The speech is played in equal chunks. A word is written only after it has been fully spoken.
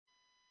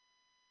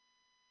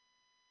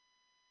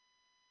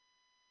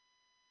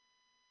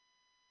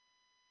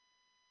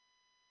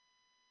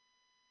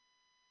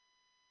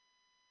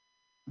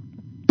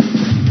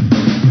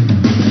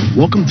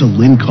Welcome to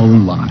Lynn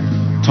Cullen Live,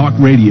 talk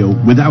radio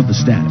without the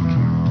static.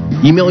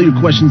 Email your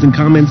questions and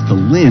comments to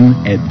lynn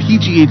at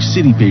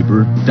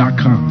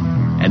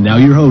pghcitypaper.com. And now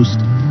your host,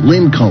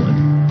 Lynn Cullen.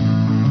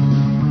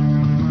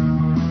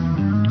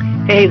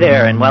 Hey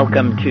there, and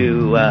welcome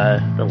to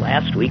the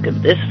last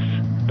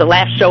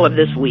show of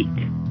this week.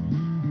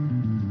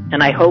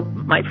 And I hope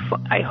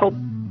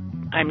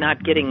I'm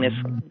not getting this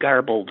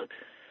garbled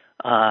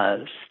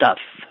stuff.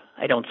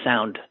 I don't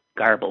sound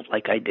garbled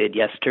like I did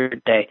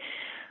yesterday.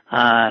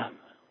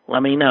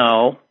 Let me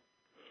know,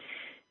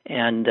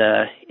 and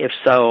if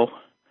so,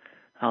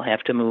 I'll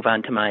have to move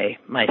on to my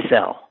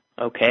cell.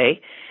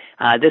 Okay,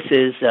 this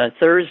is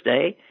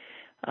Thursday,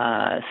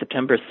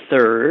 September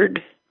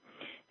 3rd.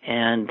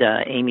 And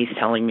Amy's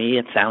telling me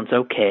it sounds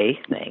okay.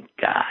 Thank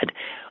God.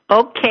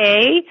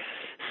 Okay.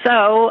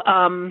 So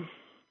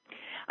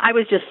I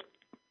was just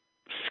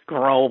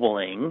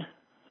scrolling.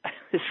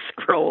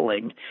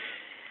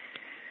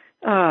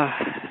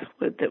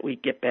 Would that we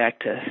get back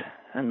to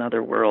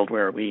another world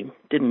where we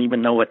didn't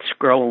even know what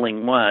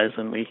scrolling was,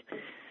 and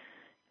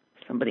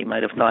somebody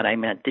might have thought I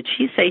meant, did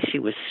she say she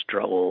was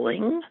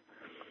strolling?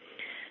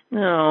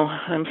 No,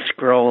 I'm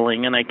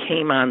scrolling, and I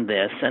came on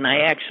this, and I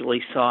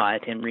actually saw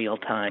it in real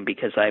time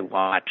because I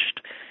watched.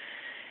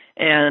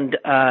 And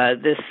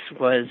this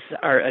was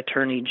our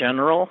Attorney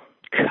General,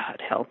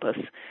 God help us,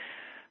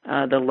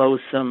 the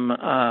loathsome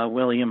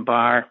William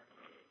Barr,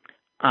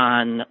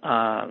 on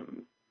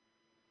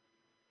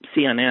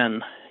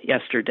CNN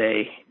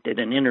yesterday, did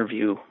an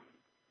interview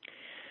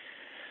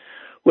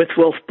with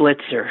Wolf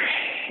Blitzer.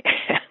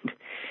 And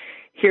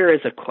here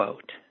is a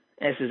quote.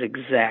 This is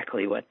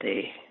exactly what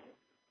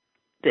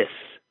this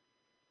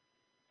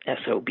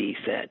SOB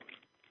said.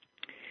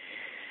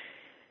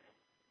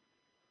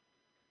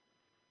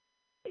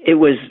 It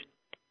was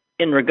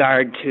in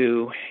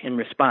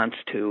response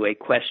to a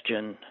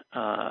question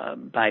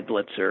by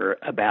Blitzer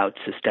about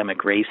systemic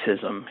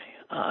racism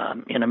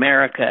in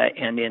America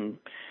and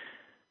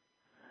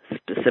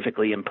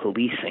specifically in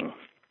policing.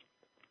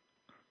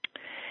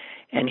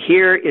 And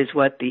here is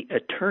what the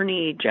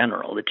Attorney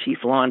General, the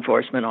chief law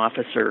enforcement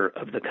officer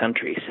of the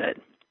country,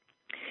 said.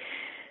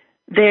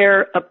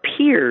 There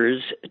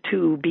appears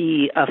to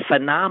be a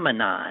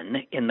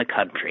phenomenon in the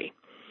country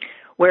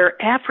where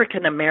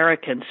African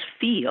Americans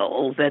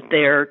feel that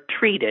they're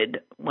treated,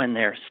 when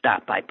they're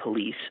stopped by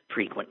police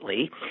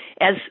frequently,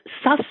 as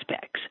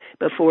suspects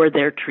before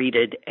they're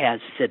treated as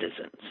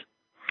citizens.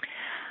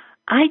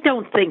 I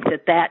don't think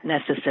that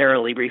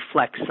necessarily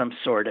reflects some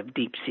sort of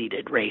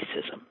deep-seated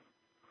racism.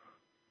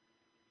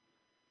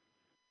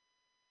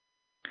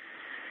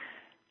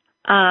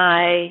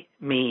 I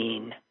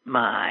mean,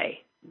 my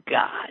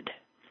God.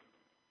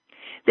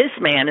 This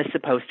man is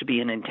supposed to be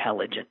an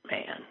intelligent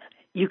man.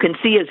 You can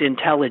see his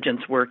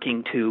intelligence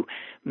working to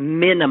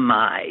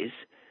minimize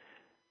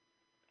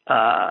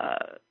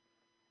the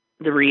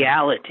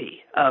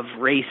reality of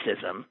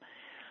racism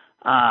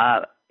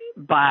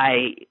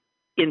by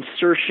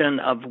insertion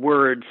of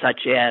words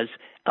such as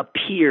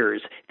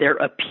appears. There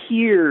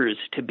appears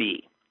to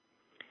be,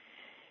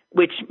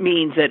 which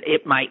means that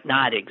it might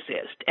not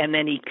exist. And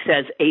then he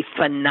says a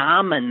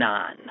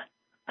phenomenon,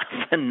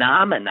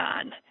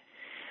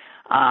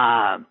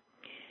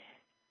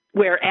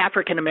 where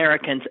African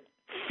Americans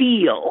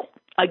feel.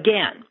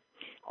 Again,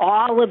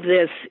 all of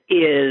this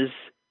is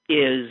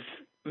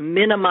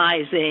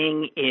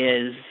minimizing,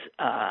 it's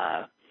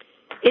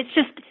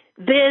just,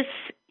 this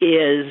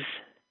is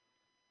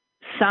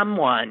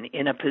someone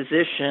in a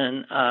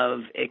position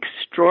of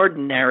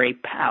extraordinary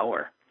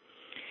power,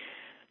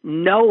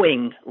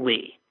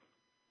 knowingly,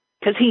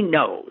 because he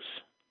knows.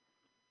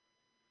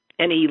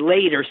 And he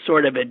later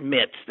sort of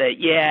admits that,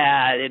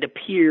 it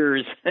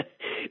appears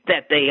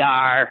that they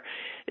are,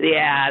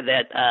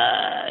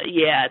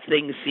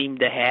 things seem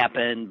to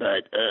happen,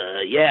 but,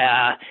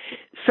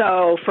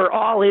 So for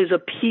all his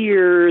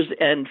appears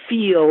and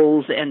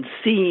feels and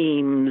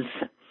seems,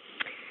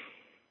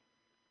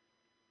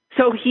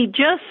 so he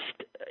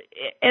just,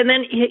 and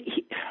then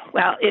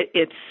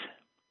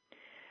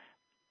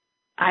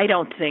I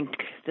don't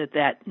think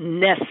that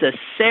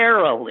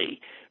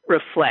necessarily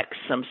reflects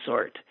some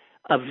sort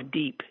of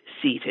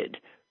deep-seated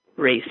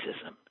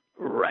racism.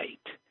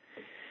 Right.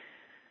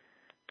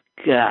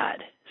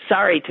 God.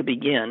 Sorry to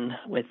begin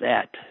with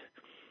that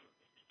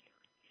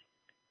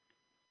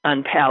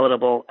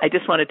unpalatable. I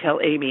just want to tell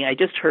Amy, I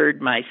just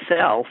heard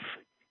myself,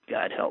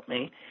 God help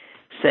me,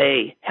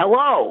 say,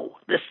 hello,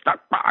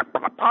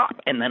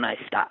 and then I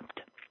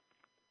stopped.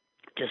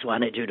 Just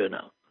wanted you to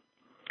know.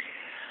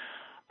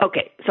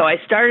 Okay, so I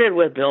started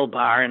with Bill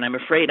Barr, and I'm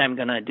afraid I'm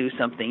going to do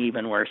something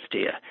even worse to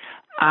you.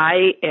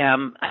 I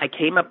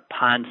came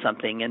upon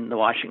something in the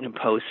Washington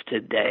Post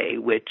today,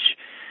 which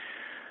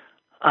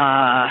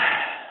I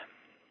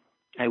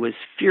was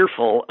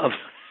fearful of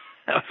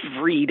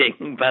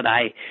reading, but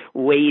I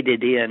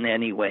waded in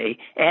anyway.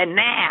 And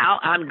now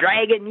I'm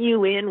dragging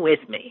you in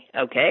with me,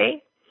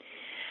 okay?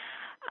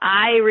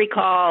 I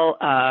recall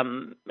a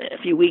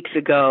few weeks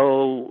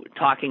ago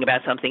talking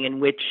about something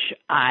in which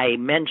I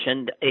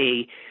mentioned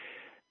a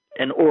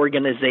an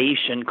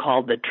organization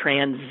called the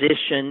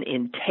Transition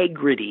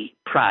Integrity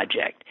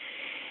Project.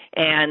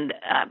 And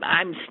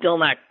I'm still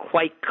not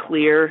quite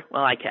clear.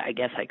 Well, I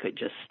guess I could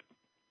just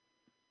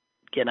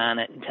get on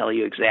it and tell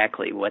you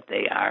exactly what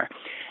they are.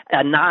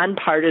 A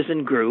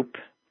nonpartisan group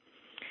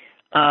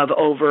of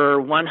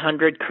over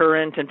 100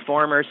 current and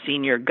former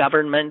senior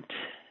government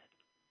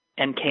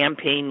and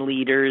campaign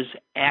leaders,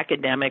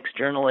 academics,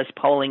 journalists,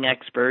 polling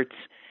experts,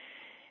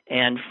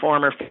 and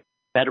former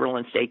federal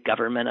and state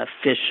government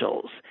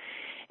officials.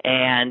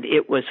 And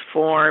it was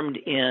formed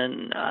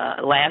in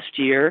last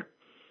year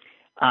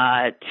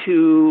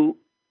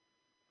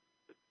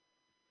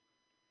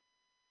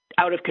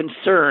out of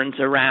concerns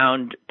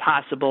around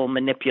possible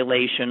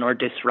manipulation or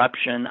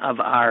disruption of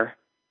our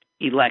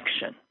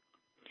election.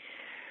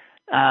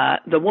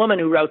 The woman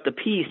who wrote the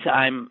piece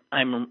I'm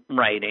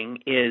writing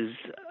is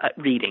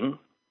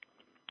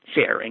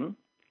sharing.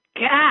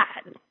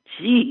 God,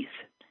 jeez,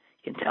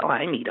 you can tell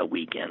I need a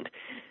weekend.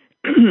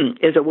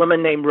 Is a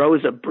woman named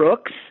Rosa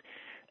Brooks.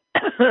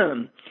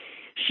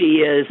 She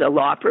is a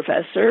law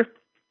professor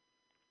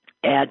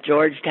at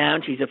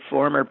Georgetown. She's a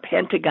former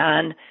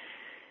Pentagon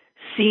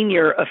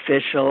senior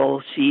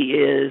official. She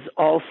is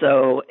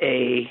also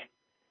a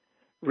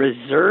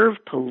reserve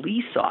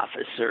police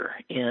officer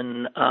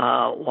in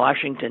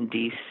Washington,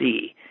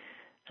 D.C.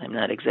 I'm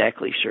not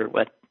exactly sure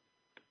what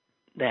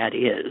that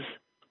is,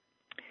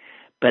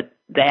 but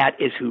that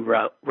is who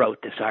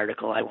wrote this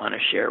article I want to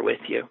share with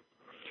you.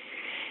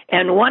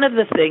 And one of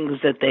the things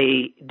that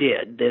they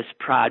did, this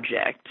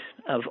project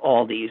of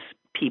all these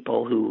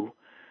people who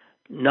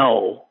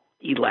know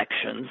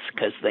elections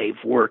because they've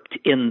worked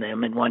in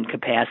them in one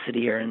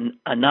capacity or in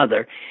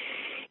another,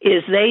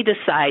 is they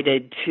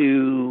decided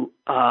to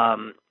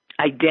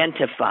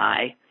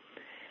identify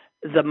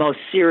the most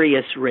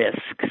serious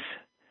risks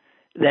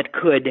that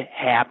could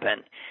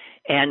happen.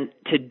 And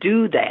to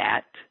do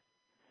that,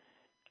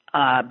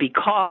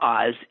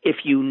 because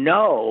if you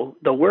know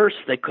the worst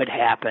that could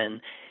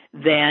happen,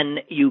 then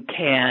you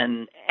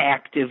can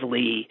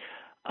actively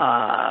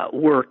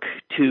work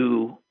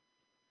to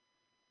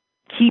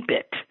keep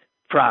it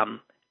from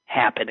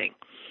happening.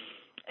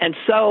 And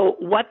so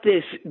what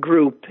this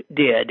group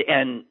did,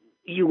 and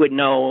you would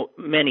know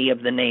many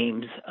of the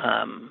names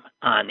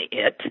on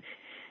it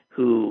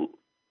who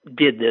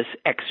did this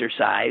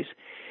exercise,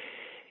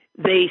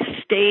 they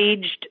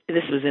staged,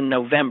 this was in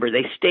November,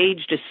 they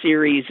staged a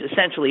series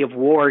essentially of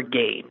war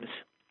games.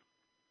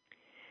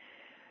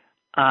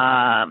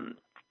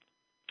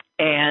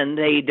 And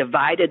they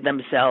divided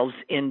themselves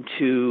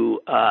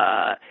into,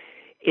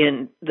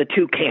 in the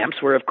two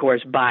camps were, of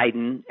course,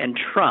 Biden and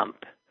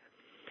Trump.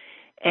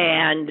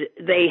 And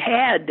they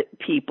had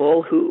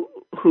people who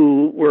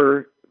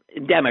were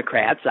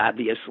Democrats,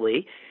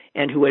 obviously,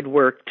 and who had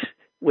worked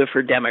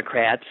for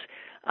Democrats,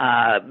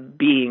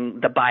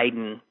 being the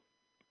Biden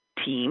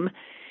team,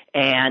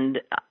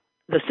 and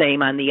the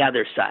same on the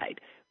other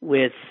side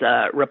with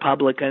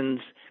Republicans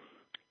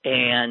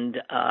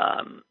and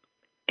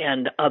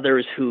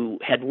others who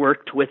had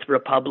worked with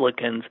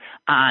Republicans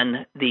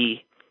on the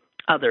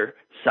other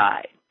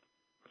side.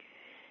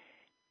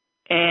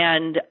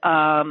 And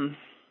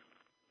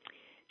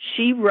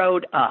she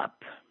wrote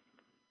up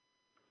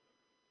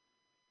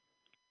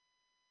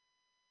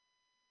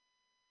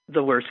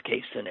the worst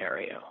case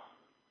scenario.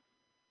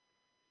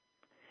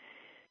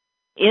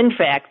 In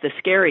fact, the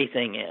scary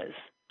thing is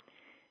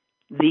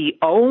the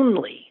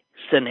only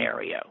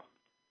scenario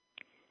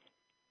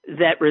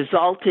that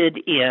resulted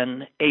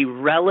in a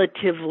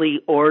relatively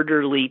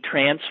orderly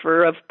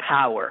transfer of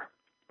power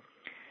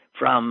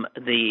from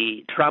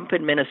the Trump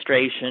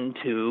administration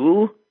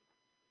to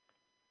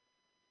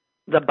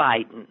the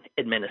Biden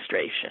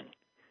administration.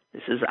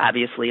 This is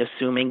obviously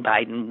assuming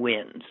Biden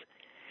wins.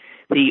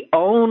 The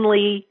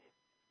only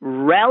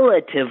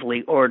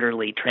relatively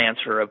orderly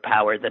transfer of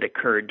power that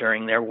occurred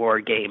during their war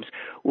games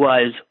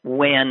was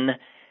when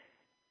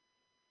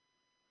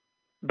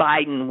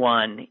Biden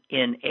won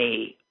in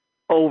a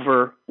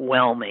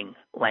overwhelming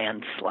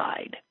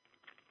landslide.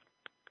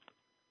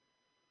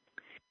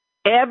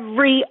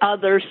 Every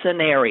other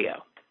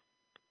scenario,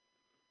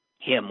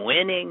 him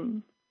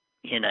winning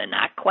in a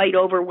not quite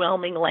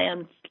overwhelming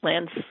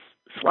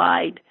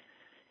landslide,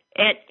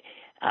 and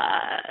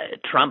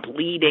Trump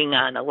leading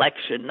on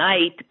election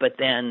night, but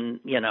then,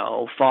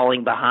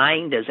 falling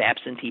behind as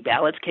absentee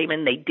ballots came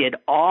in, they did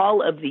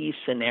all of these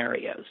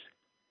scenarios.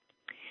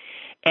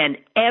 And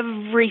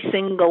every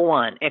single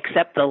one,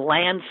 except the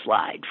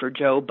landslide for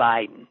Joe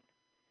Biden,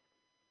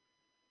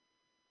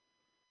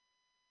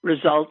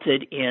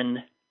 resulted in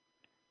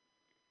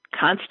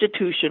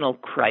constitutional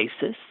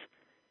crisis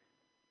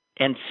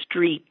and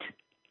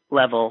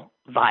street-level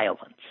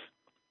violence.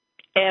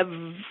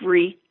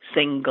 Every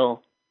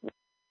single one.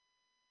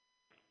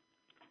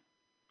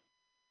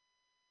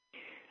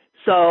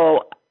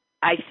 So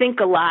I think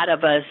a lot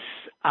of us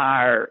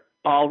are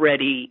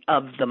already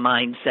of the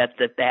mindset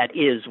that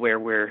is where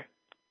we're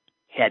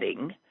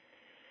heading.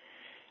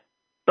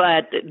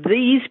 But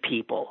these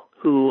people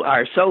who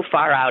are so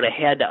far out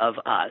ahead of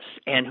us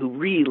and who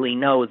really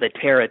know the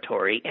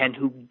territory and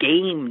who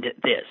gamed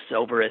this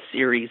over a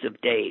series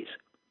of days,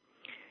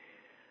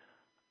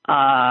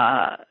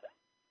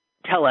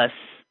 tell us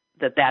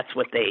that that's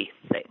what they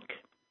think.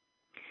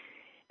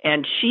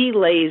 And she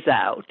lays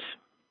out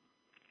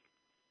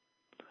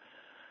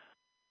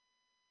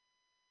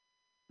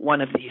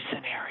one of these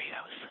scenarios.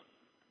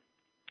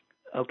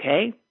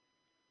 Okay?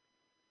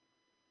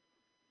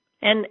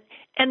 And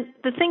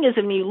the thing is,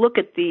 when you look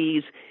at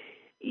these,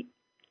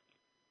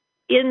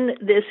 in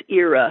this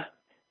era,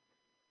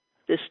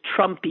 this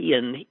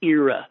Trumpian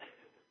era,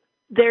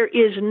 there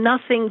is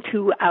nothing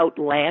too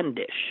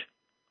outlandish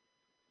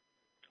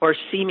or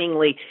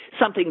seemingly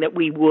something that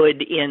we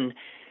would in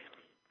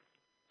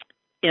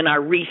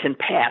our recent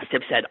past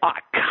have said, oh,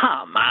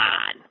 come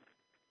on.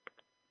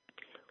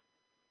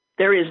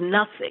 There is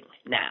nothing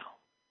now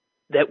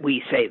that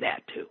we say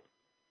that to.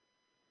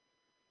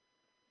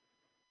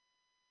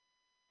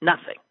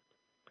 Nothing.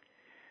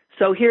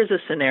 So here's a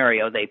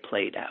scenario they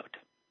played out.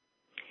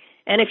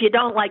 And if you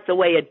don't like the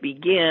way it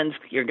begins,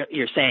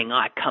 you're saying,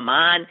 oh, come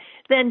on,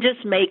 then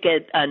just make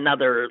it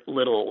another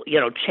little,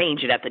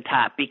 change it at the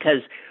top.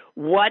 Because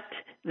what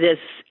this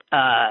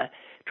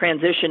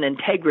transition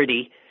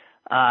integrity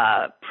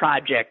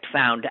project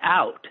found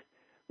out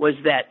was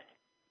that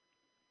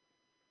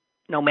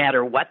no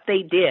matter what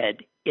they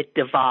did, it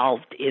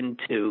devolved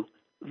into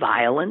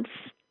violence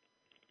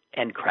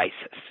and crisis.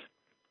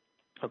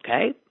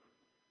 Okay?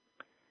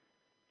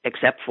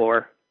 Except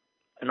for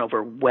an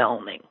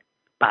overwhelming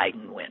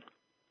Biden win.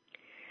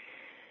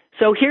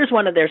 So here's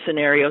one of their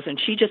scenarios,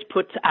 and she just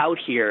puts out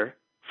here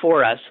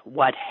for us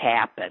what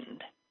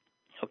happened.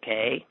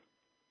 Okay?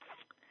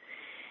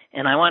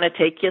 And I want to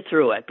take you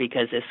through it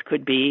because this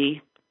could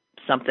be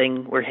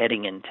something we're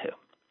heading into.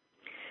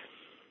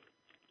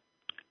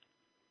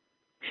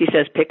 She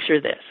says, picture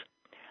this.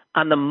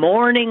 On the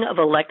morning of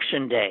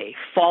Election Day,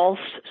 false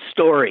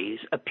stories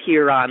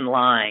appear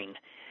online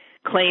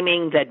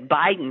claiming that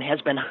Biden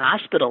has been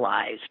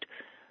hospitalized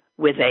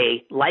with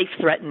a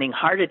life-threatening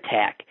heart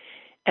attack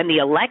and the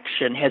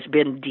election has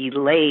been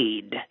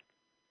delayed.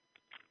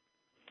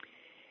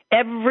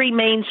 Every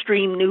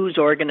mainstream news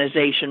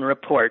organization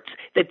reports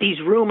that these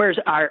rumors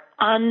are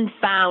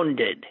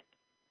unfounded.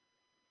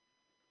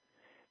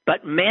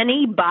 But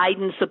many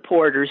Biden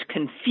supporters,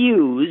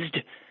 confused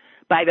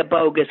by the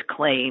bogus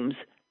claims,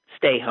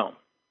 stay home.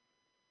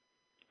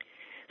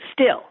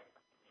 Still,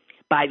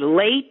 by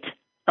late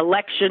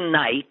election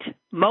night,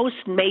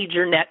 most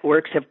major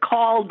networks have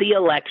called the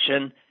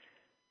election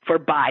for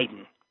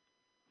Biden.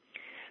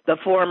 The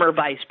former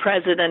vice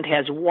president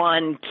has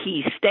won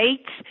key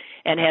states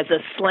and has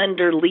a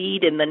slender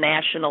lead in the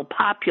national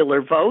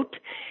popular vote,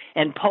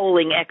 and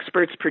polling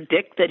experts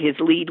predict that his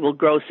lead will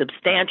grow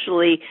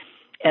substantially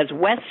as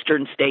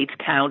Western states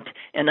count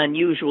an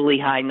unusually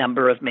high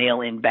number of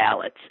mail-in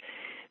ballots.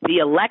 The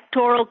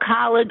Electoral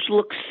College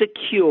looks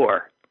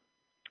secure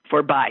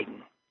for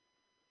Biden.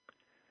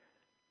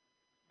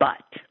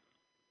 But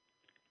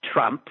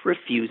Trump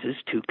refuses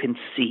to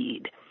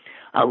concede,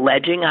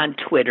 alleging on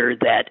Twitter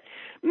that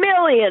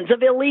millions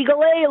of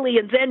illegal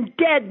aliens and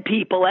dead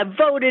people have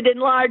voted in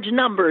large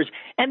numbers,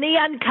 and the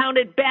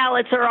uncounted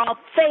ballots are all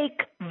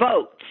fake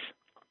votes.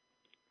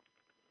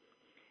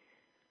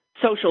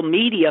 Social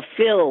media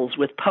fills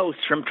with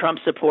posts from Trump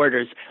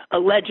supporters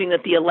alleging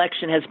that the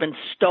election has been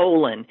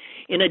stolen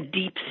in a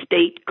deep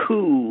state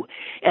coup,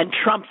 and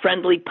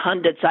Trump-friendly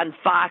pundits on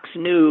Fox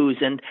News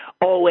and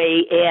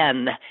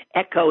OAN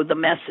echo the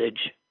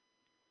message.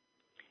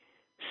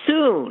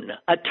 Soon,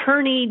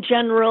 Attorney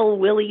General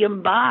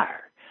William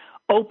Barr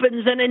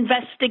opens an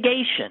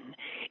investigation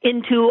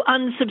into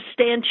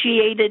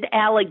unsubstantiated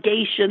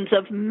allegations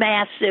of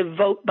massive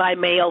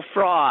vote-by-mail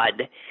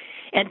fraud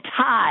and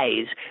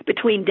ties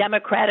between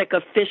Democratic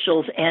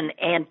officials and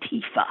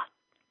Antifa.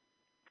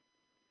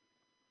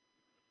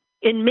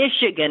 In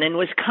Michigan and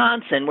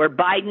Wisconsin, where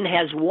Biden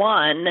has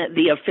won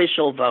the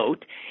official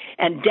vote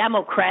and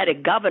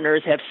Democratic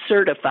governors have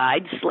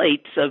certified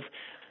slates of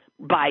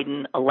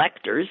Biden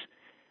electors,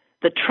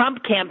 the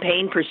Trump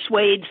campaign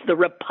persuades the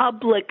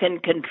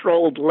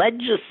Republican-controlled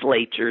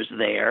legislatures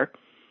there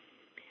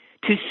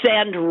to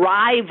send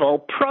rival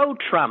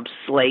pro-Trump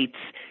slates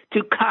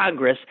to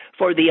Congress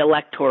for the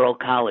Electoral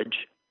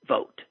College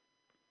vote.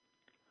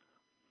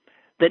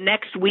 The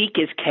next week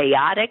is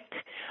chaotic.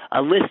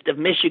 A list of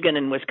Michigan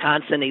and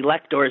Wisconsin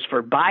electors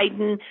for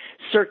Biden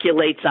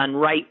circulates on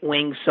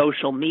right-wing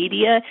social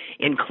media,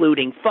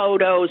 including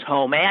photos,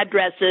 home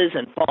addresses,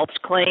 and false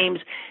claims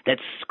that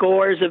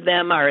scores of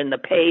them are in the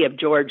pay of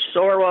George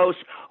Soros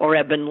or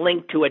have been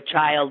linked to a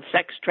child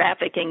sex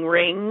trafficking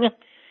ring.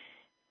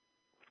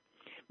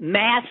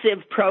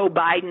 Massive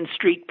pro-Biden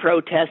street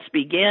protests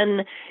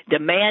begin,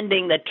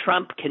 demanding that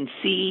Trump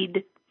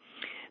concede.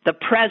 The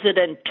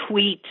president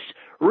tweets,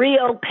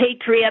 "Real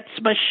patriots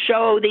must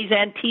show these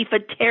Antifa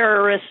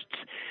terrorists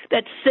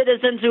that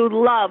citizens who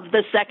love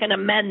the Second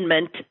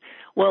Amendment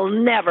will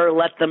never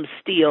let them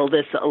steal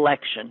this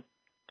election."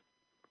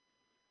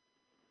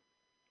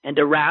 And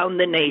around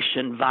the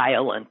nation,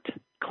 violent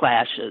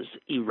clashes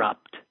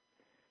erupt.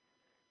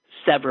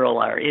 Several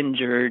are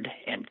injured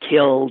and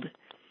killed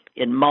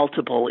in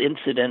multiple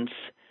incidents,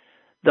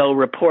 though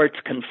reports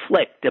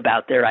conflict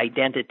about their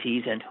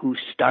identities and who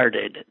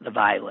started the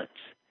violence.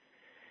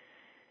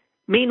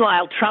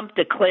 Meanwhile, Trump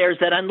declares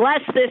that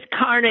unless this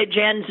carnage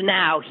ends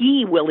now,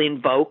 he will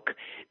invoke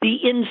the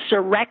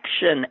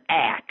Insurrection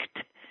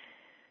Act,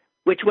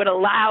 which would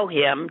allow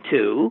him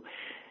to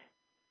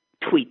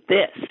tweet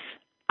this: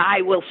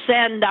 "I will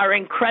send our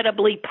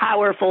incredibly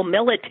powerful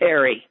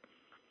military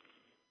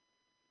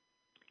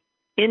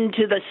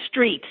into the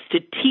streets to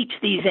teach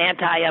these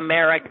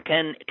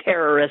anti-American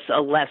terrorists a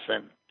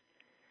lesson."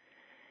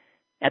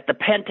 At the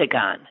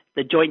Pentagon,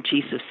 the Joint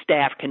Chiefs of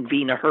Staff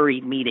convene a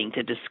hurried meeting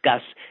to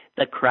discuss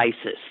the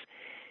crisis,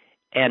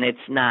 and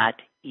it's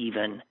not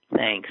even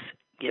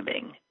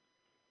Thanksgiving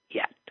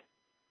yet.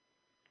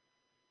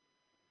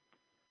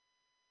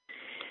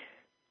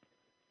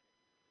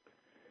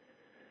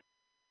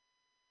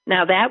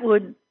 Now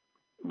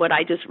what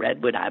I just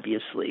read would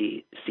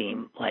obviously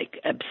seem like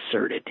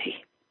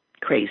absurdity,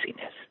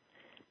 craziness,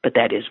 but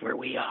that is where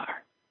we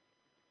are.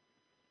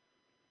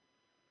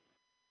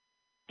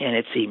 And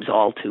it seems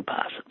all too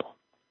possible.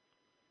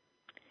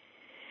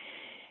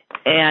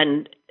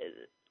 And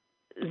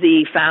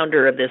the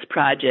founder of this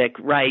project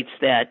writes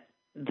that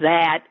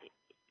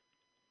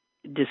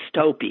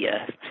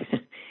dystopia,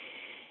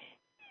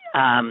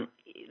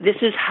 this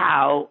is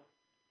how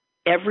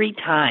every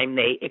time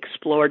they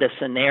explored a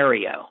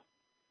scenario,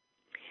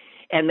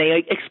 and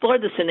they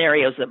explored the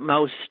scenarios that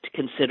most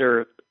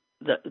consider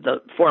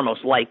the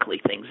foremost likely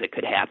things that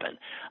could happen: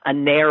 a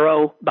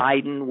narrow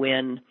Biden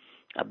win,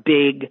 a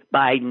big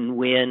Biden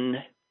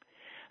win,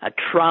 a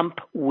Trump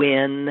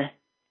win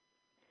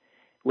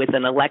with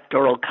an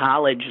electoral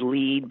college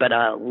lead but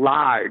a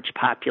large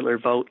popular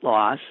vote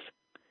loss.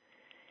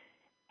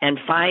 And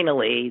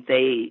finally,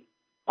 they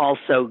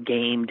also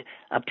gained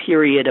a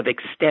period of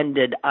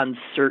extended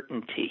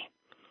uncertainty,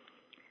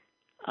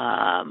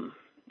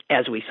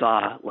 as we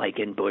saw like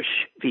in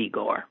Bush v.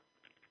 Gore.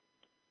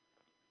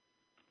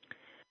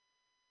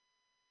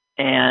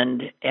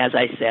 And as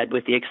I said,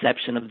 with the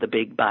exception of the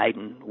big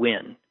Biden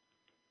win,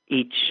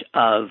 each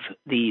of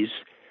these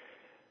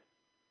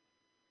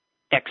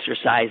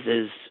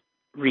exercises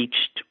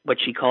reached what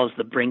she calls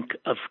the brink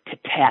of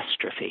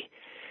catastrophe,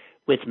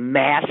 with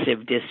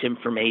massive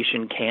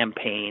disinformation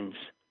campaigns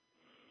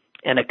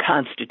and a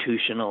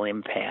constitutional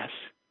impasse.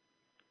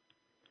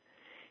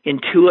 In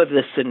two of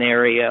the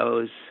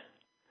scenarios,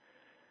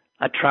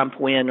 a Trump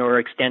win or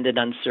extended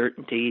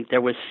uncertainty,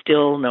 there was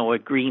still no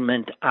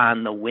agreement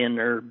on the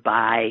winner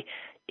by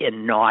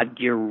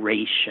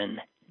Inauguration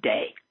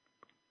Day.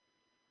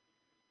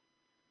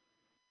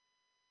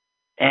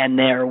 And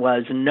there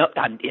was no,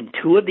 in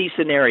two of these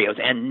scenarios,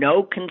 and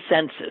no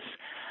consensus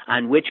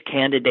on which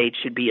candidate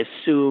should be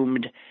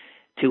assumed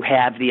to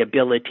have the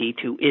ability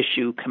to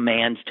issue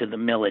commands to the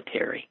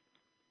military.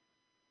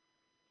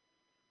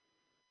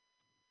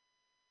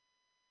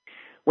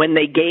 When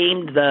they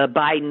gained the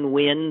Biden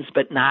wins,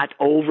 but not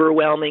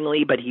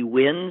overwhelmingly, but he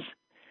wins,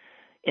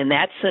 in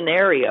that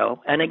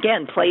scenario, and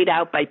again, played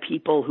out by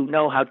people who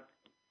know how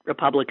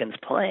Republicans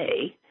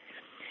play,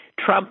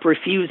 Trump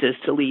refuses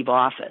to leave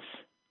office.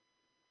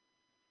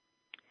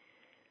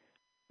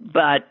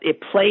 But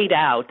it played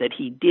out that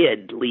he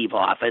did leave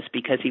office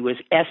because he was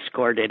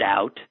escorted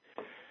out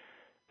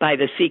by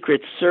the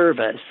Secret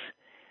Service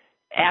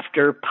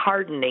after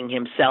pardoning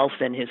himself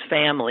and his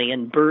family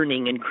and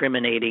burning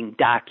incriminating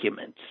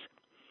documents.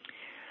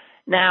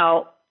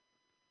 Now,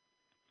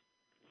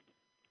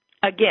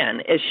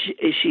 again, as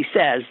she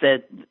says,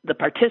 that the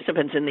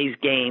participants in these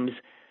games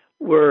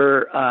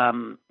were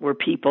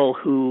people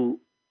who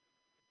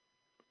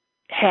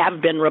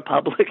have been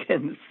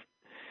Republicans,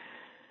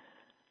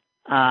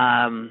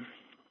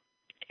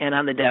 and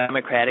on the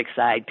Democratic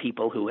side,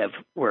 people who have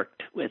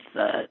worked with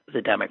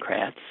the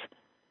Democrats.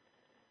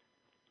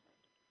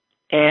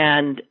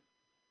 And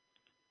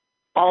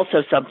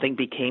also something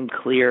became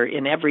clear: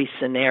 in every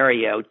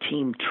scenario,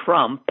 Team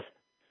Trump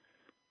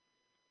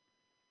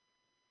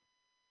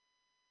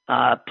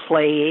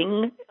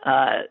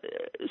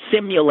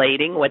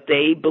simulating what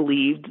they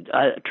believed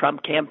a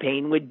Trump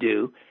campaign would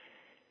do,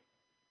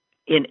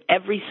 in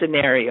every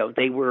scenario,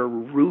 they were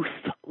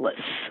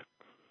ruthless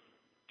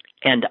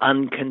and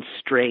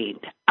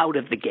unconstrained out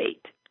of the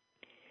gate,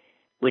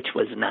 which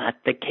was not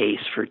the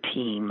case for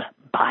Team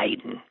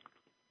Biden,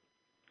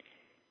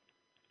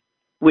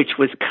 which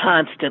was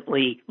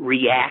constantly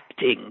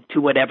reacting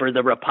to whatever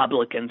the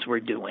Republicans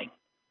were doing.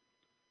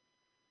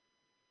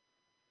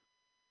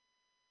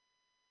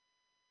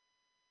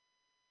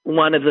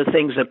 One of the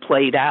things that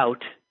played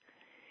out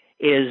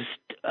is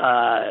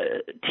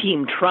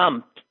Team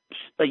Trump,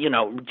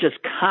 just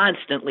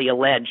constantly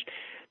alleged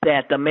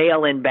that the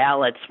mail-in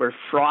ballots were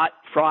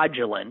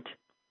fraudulent,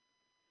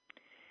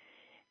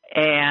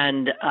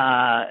 and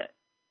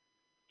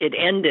it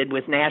ended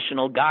with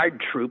National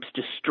Guard troops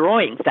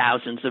destroying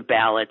thousands of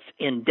ballots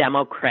in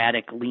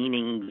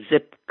Democratic-leaning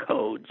zip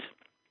codes.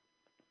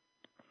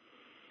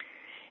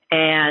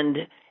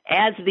 And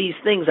as these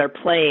things are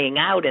playing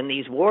out in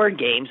these war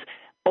games,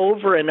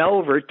 over and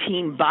over,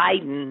 Team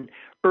Biden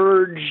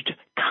urged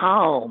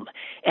calm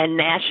and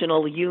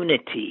national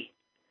unity,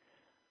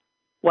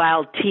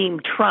 while Team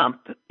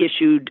Trump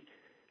issued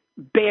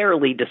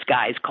barely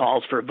disguised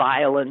calls for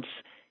violence,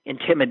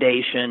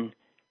 intimidation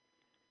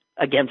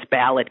against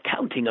ballot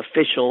counting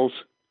officials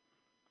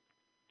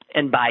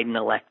and Biden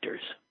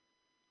electors.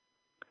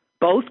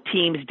 Both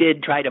teams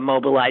did try to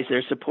mobilize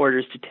their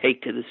supporters to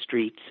take to the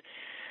streets,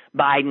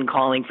 Biden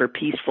calling for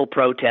peaceful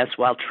protests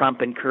while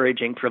Trump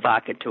encouraging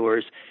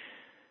provocateurs,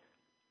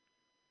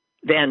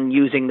 then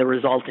using the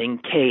resulting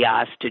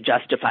chaos to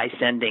justify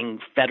sending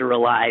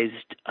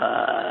federalized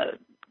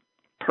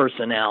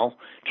personnel,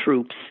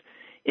 troops,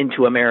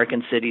 into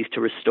American cities to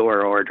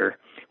restore order,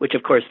 which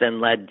of course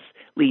then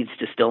leads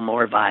to still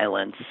more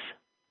violence.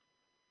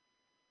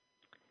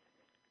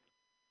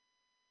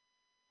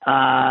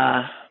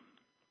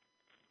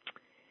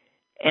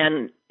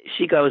 And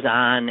she goes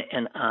on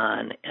and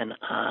on and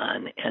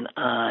on and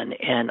on,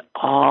 and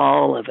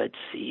all of it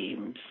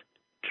seems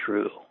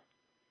true.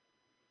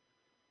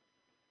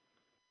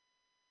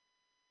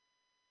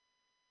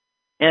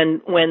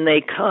 And when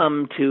they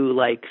come to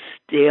like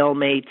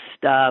stalemate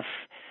stuff,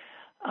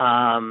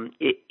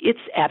 it's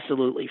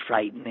absolutely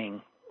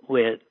frightening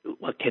with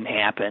what can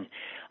happen.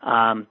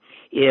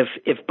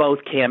 If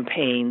both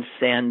campaigns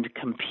send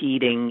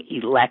competing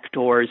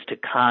electors to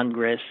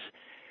Congress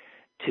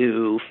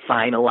to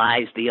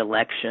finalize the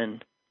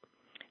election,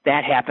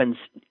 that happens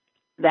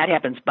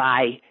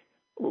by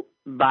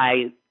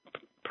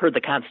per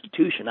the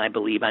Constitution, I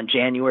believe, on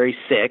January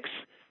 6th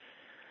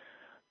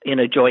in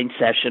a joint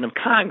session of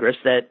Congress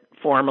that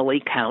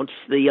formally counts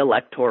the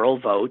electoral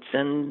votes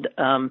and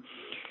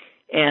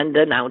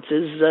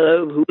announces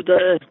who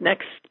the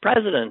next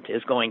president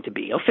is going to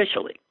be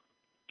officially.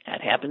 That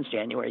happens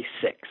January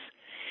 6th.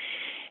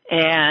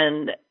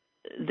 And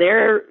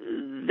their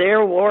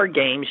war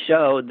games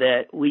showed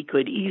that we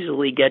could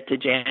easily get to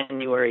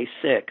January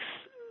 6th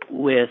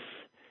with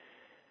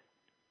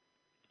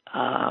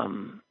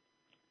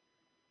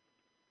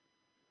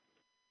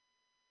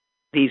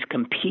these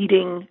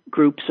competing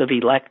groups of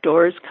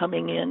electors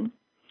coming in,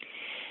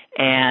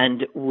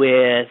 and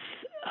with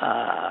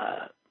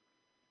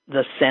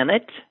the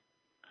Senate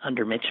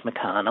under Mitch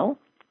McConnell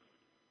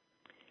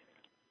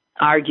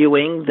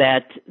arguing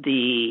that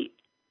the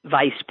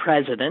Vice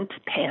President,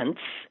 Pence,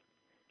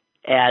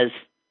 as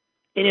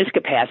in his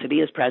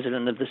capacity as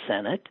President of the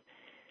Senate,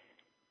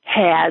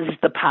 has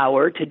the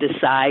power to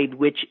decide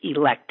which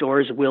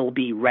electors will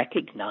be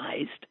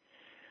recognized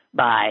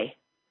by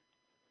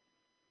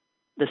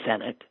the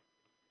Senate.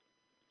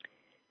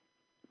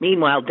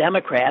 Meanwhile,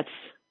 Democrats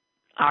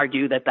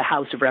argue that the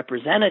House of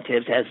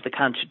Representatives has the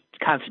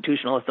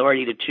constitutional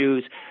authority to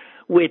choose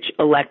which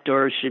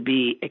electors should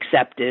be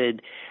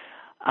accepted,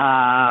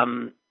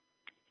 and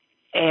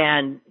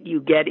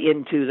you get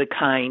into the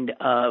kind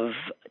of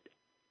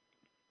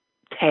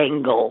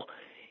tangle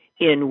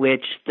in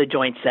which the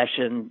joint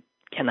session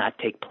cannot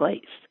take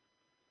place.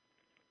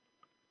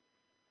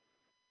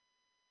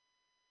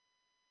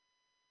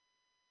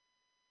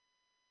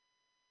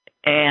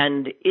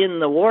 And in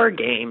the war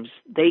games,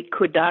 they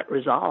could not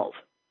resolve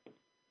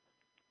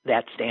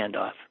that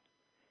standoff.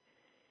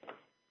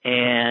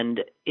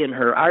 And in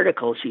her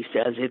article, she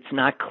says it's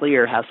not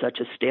clear how such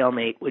a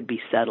stalemate would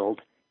be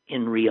settled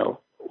in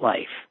real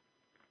life.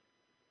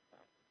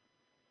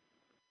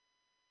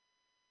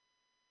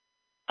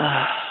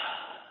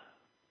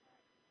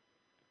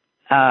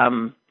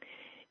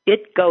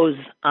 It goes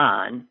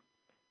on.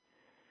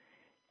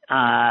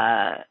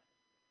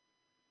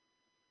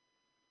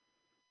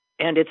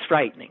 And it's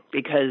frightening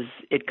because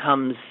it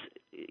comes,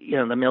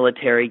 the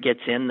military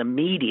gets in. The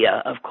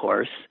media, of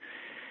course,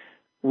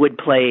 would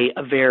play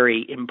a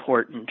very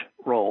important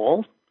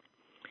role.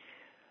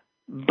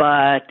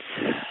 But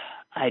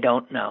I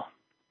don't know.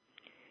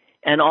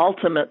 And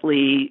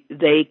ultimately,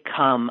 they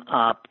come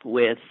up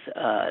with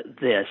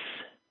this.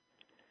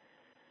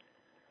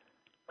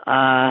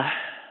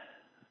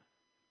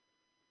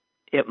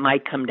 It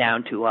might come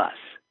down to us.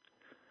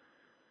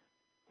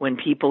 When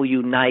people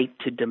unite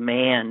to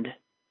demand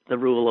the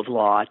rule of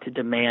law, to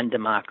demand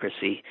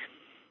democracy,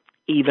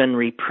 even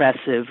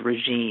repressive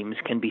regimes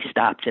can be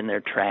stopped in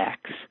their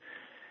tracks.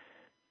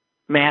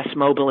 Mass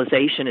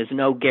mobilization is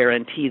no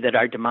guarantee that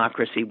our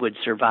democracy would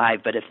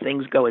survive, but if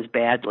things go as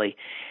badly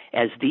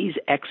as these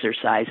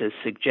exercises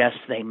suggest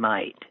they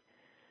might,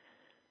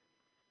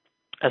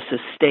 a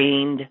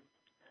sustained,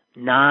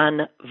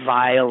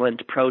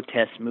 non-violent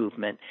protest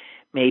movement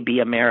may be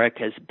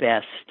America's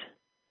best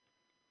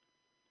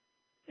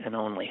and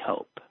only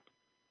hope.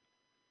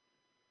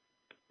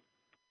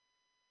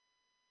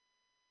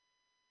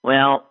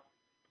 Well,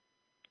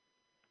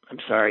 I'm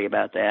sorry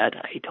about that.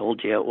 I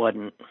told you it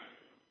wasn't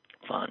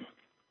fun.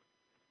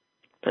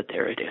 But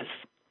there it is.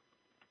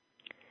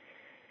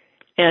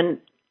 And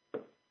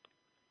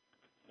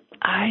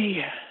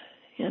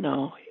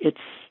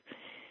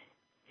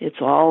it's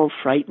all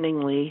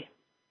frighteningly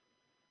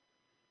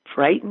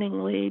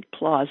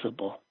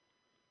plausible,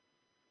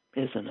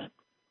 isn't it?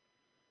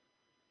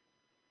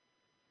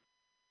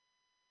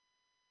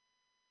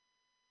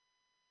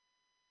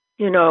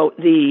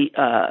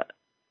 the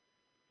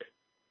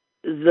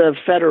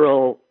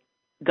federal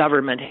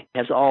government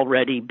has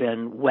already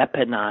been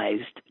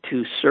weaponized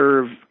to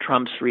serve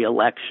Trump's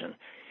reelection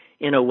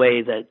in a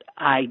way that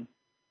I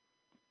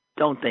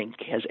don't think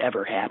has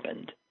ever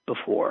happened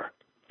before.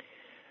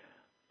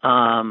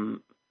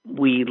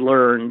 We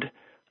learned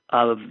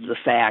of the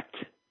fact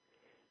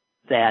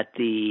that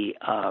the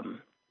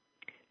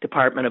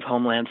Department of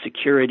Homeland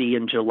Security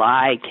in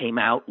July came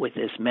out with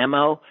this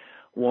memo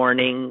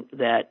warning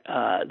that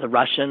the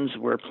Russians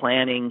were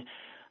planning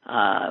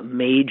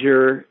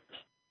major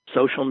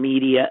social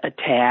media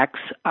attacks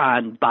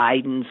on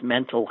Biden's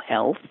mental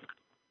health.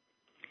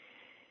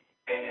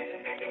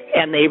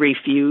 And they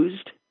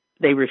refused.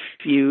 They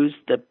refused.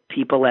 The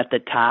people at the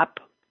top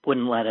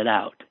wouldn't let it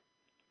out.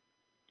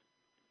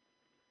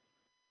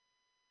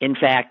 In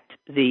fact,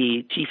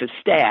 the chief of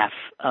staff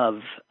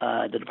of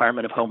the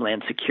Department of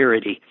Homeland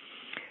Security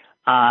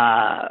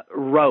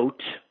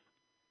wrote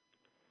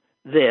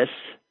this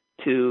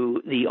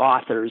to the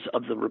authors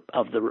of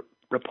the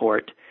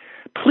report.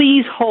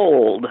 Please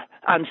hold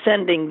on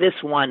sending this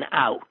one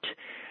out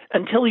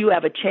until you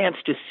have a chance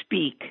to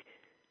speak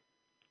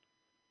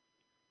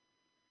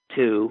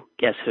to,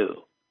 guess who?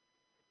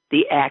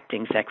 The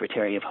acting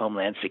Secretary of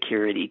Homeland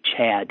Security,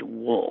 Chad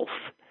Wolf,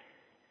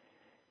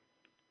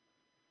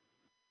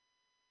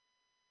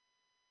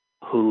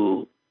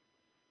 who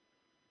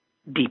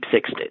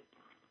deep-sixed it.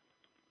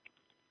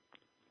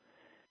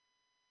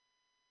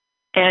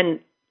 And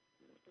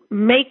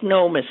make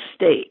no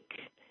mistake,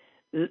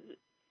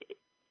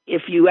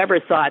 if you ever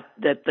thought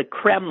that the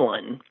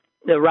Kremlin,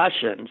 the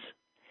Russians,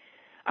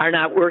 are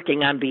not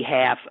working on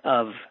behalf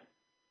of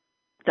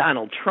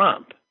Donald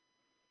Trump,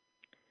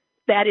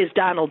 that is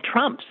Donald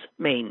Trump's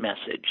main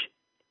message,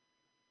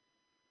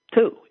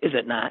 too, is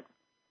it not?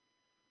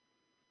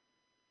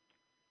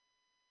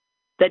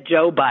 That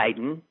Joe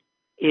Biden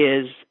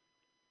is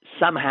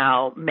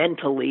somehow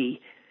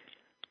mentally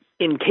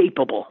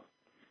incapable,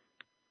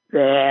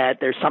 that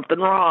there's something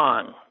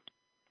wrong,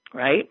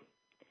 right?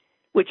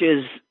 Which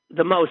is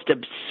the most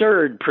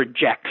absurd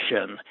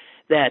projection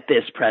that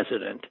this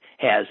president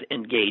has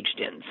engaged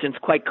in, since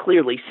quite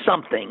clearly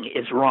something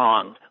is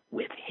wrong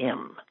with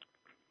him.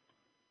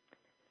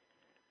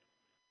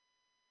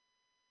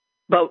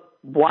 But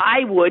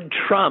why would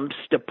Trump's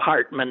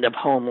Department of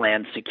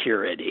Homeland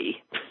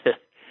Security,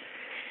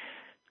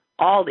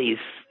 all these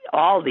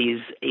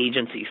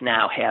agencies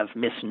now have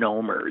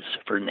misnomers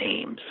for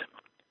names.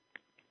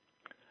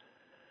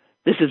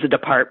 This is the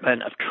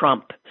Department of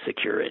Trump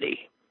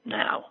Security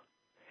now.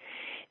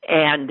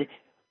 And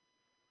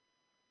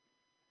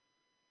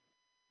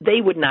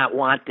they would not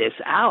want this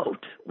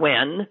out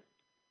when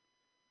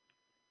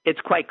it's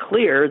quite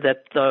clear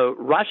that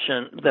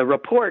the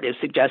report is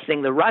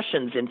suggesting the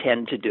Russians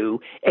intend to do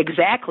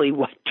exactly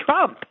what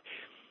Trump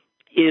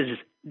is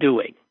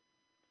doing,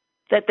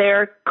 that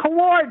they're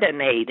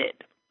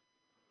coordinated,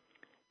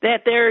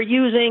 that they're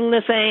using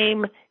the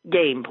same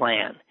game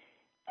plan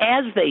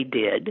as they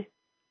did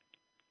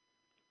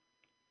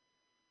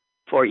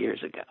 4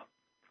 years ago.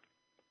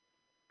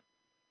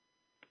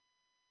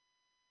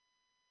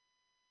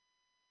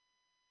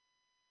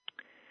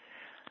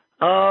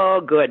 Oh,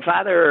 good.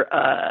 Father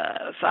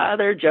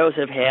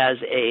Joseph has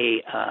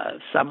a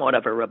somewhat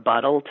of a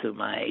rebuttal to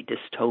my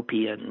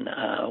dystopian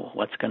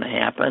what's going to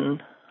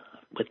happen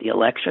with the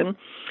election.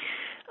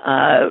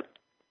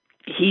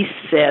 He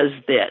says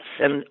this,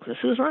 and this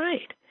is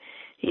right.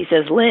 He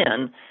says,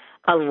 Lynn,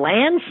 a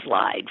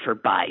landslide for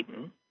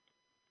Biden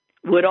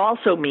would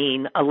also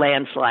mean a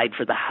landslide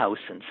for the House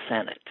and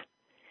Senate.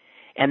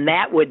 And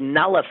that would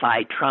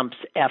nullify Trump's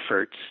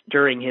efforts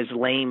during his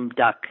lame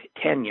duck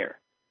tenure.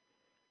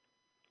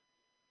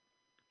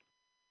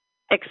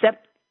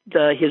 Except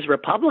his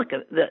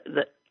Republican,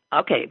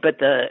 but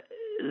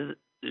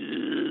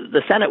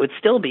the Senate would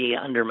still be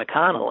under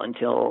McConnell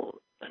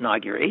until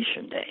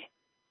Inauguration Day.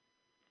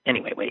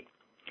 Anyway, wait.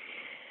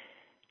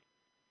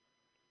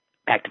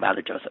 Back to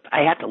Father Joseph.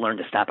 I have to learn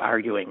to stop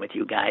arguing with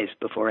you guys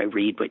before I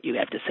read what you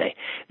have to say.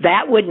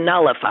 That would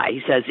nullify,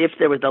 he says, if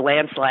there was a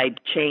landslide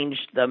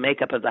changed the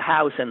makeup of the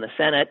House and the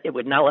Senate, it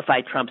would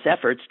nullify Trump's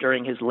efforts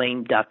during his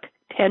lame duck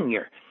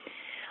tenure.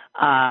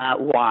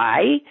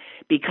 Why?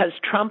 Because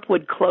Trump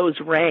would close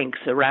ranks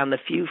around the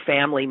few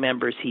family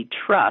members he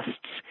trusts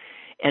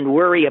and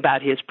worry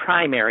about his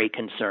primary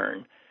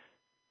concern,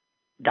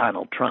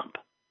 Donald Trump.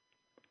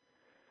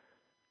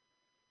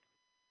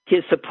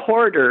 His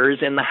supporters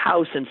in the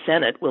House and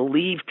Senate will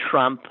leave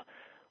Trump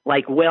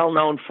like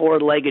well-known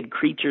four-legged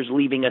creatures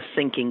leaving a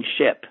sinking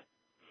ship.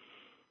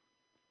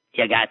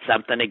 You got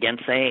something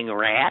against saying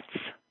rats,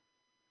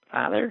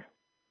 Father?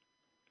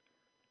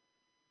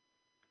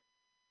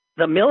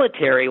 The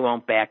military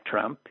won't back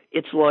Trump.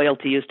 Its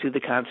loyalty is to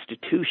the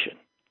Constitution.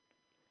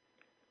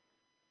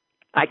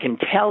 I can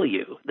tell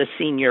you the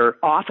senior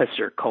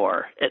officer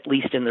corps, at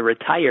least in the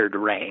retired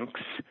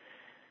ranks,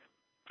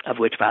 of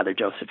which Father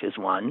Joseph is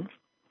one,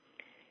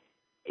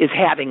 is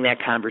having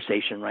that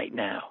conversation right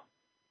now.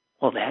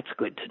 Well, that's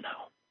good to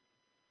know.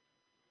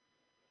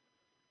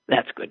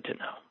 That's good to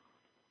know.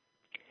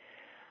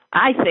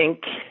 I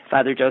think,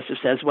 Father Joseph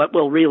says, what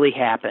will really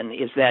happen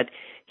is that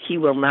he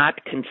will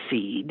not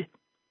concede,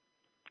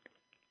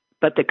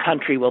 but the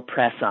country will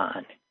press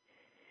on.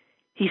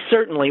 He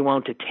certainly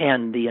won't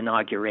attend the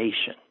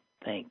inauguration,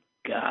 thank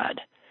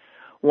God.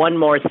 One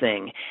more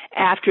thing.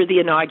 After the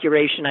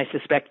inauguration, I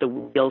suspect the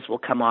wheels will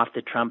come off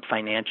the Trump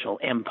financial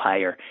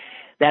empire.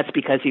 That's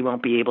because he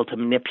won't be able to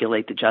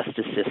manipulate the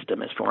justice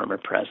system as former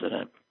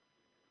president.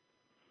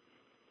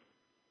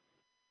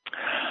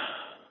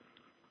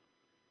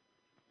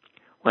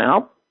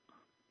 Well,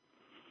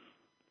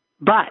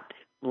 but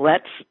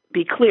let's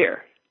be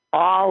clear.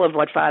 All of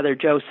what Father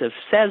Joseph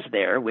says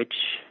there, which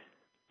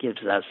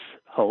gives us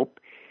hope,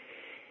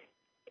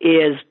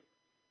 is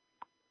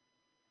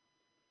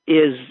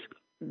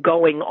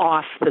going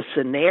off the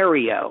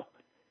scenario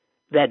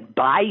that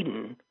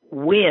Biden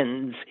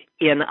wins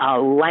in a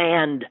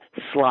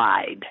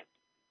landslide.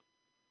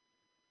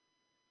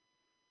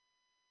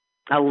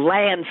 A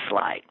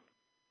landslide.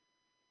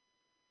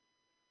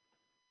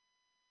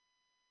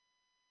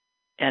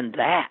 And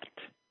that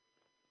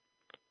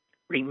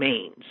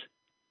remains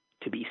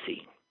to be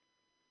seen.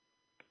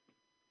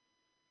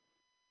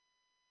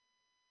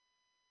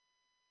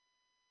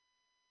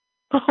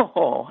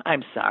 Oh,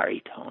 I'm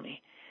sorry,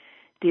 Tony.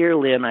 Dear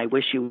Lynn, I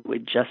wish you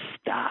would just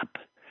stop.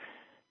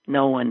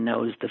 No one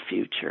knows the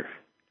future.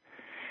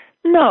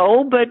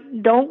 No,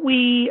 but don't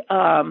we,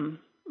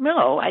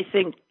 no, I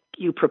think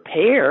you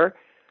prepare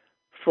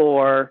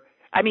for,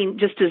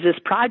 just as this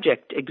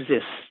project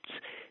exists,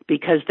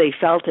 because they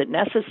felt it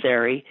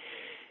necessary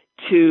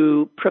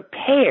to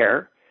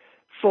prepare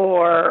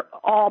for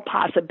all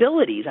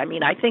possibilities.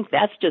 I think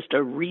that's just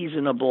a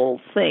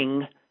reasonable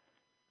thing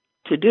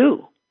to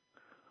do.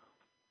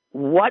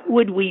 What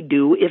would we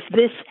do if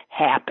this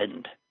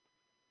happened?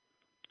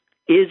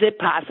 Is it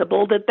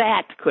possible that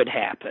that could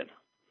happen?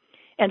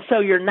 And so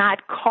you're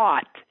not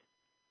caught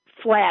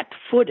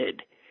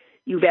flat-footed.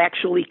 You've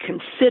actually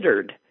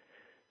considered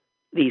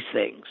these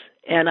things.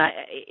 And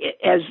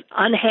as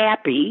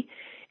unhappy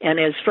and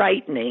as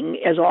frightening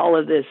as all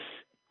of this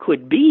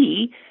could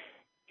be,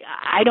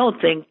 I don't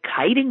think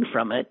hiding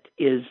from it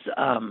is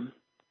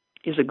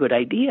a good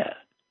idea,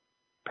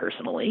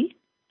 personally.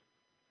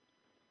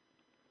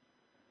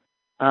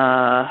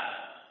 Oh,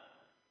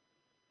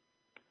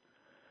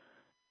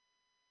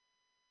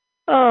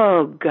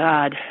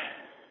 God.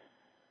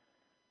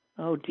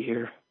 Oh,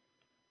 dear.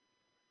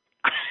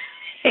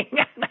 I'm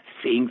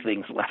seeing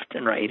things left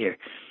and right here.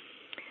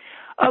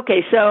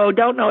 Okay, so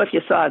don't know if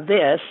you saw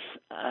this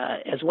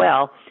as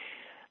well.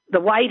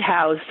 The White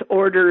House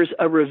orders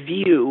a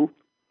review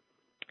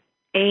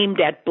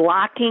aimed at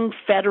blocking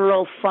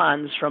federal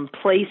funds from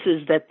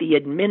places that the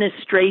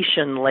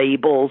administration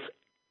labels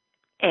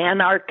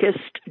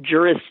anarchist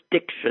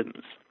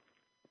jurisdictions.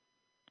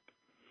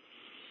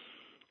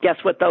 Guess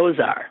what those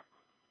are?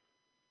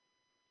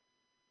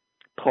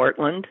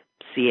 Portland,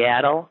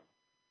 Seattle,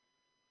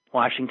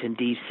 Washington,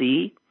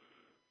 D.C.,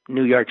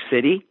 New York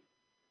City.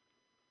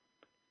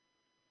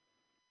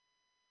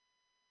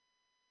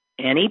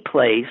 Any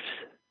place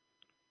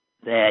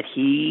that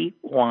he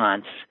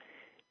wants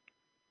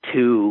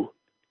to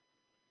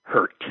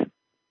hurt.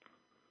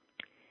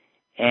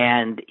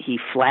 And he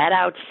flat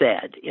out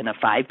said in a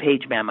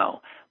 5-page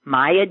memo,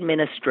 my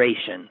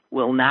administration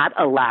will not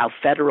allow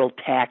federal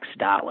tax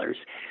dollars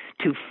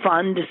to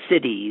fund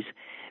cities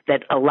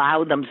that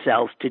allow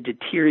themselves to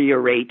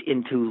deteriorate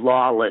into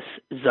lawless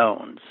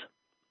zones.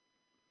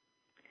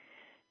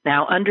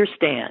 Now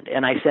understand,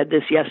 and I said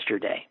this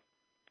yesterday,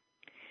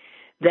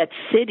 that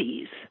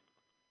cities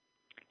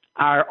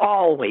are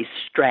always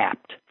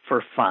strapped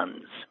for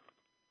funds.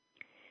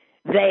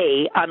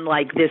 They,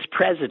 unlike this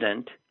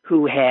president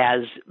who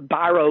has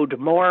borrowed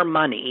more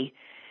money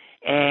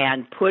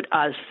and put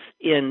us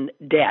in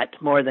debt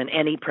more than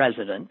any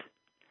president,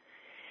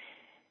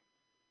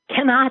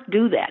 cannot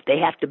do that. They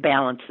have to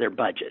balance their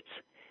budgets.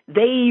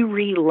 They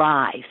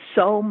rely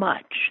so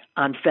much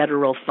on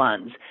federal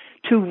funds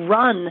to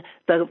run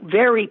the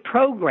very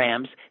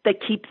programs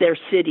that keep their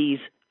cities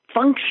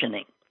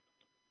functioning.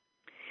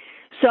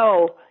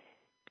 So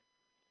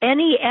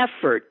any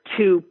effort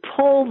to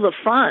pull the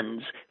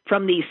funds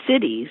from these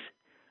cities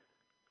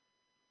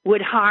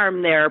would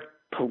harm their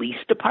police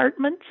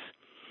departments,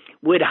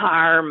 would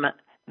harm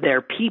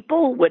their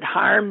people, would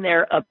harm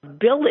their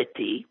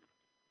ability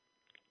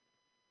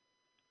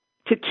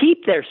to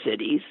keep their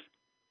cities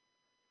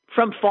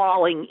from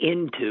falling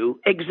into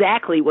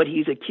exactly what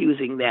he's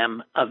accusing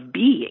them of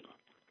being.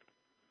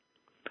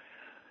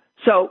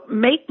 So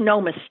make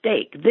no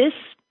mistake, this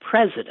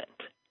president,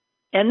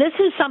 and this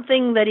is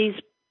something that he's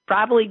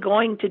probably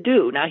going to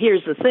do. Now,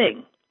 here's the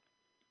thing.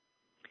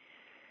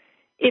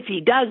 If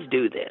he does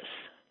do this,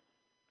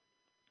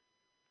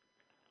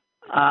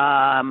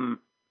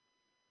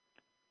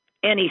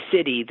 any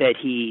city that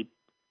he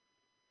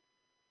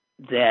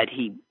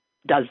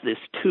does this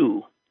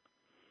to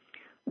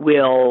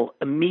will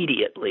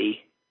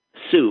immediately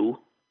sue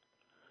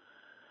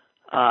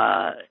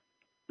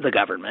the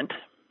government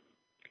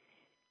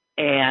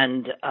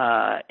and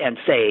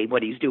say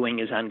what he's doing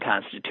is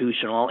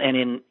unconstitutional.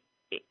 And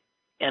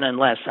and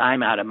unless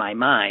I'm out of my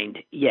mind,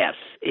 yes,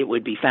 it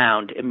would be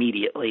found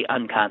immediately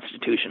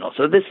unconstitutional.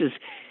 So this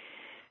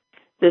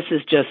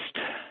is just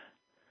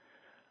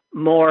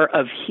more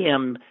of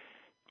him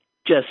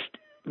just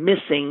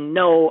missing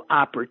no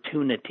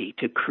opportunity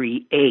to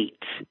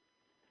create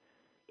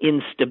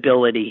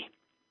instability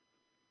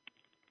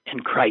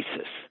and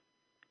crisis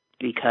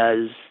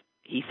because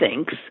he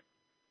thinks,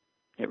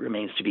 it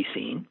remains to be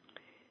seen,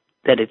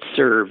 that it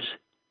serves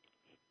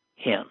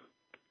him.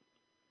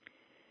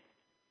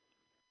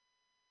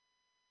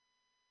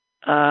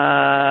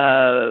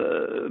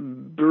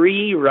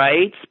 Bree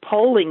writes,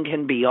 polling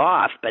can be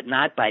off, but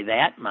not by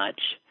that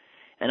much.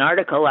 An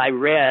article I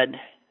read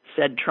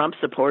said Trump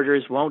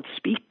supporters won't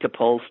speak to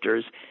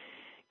pollsters,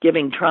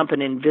 giving Trump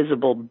an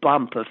invisible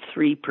bump of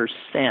 3%.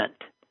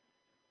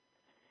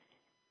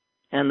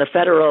 And the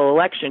Federal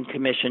Election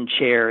Commission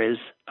chair is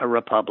a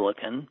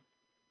Republican.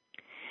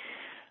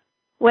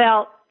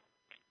 Well,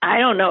 I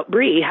don't know.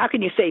 Bree, how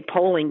can you say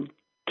polling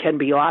can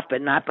be off,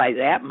 but not by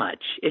that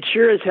much? It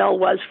sure as hell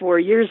was 4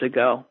 years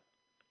ago.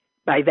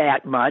 By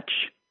that much.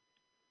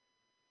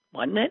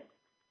 Wasn't it?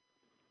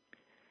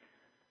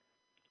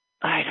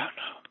 I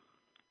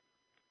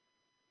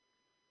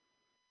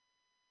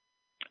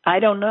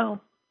don't know.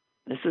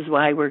 This is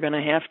why we're going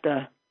to have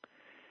to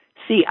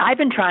see. I've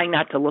been trying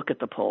not to look at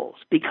the polls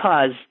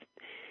because,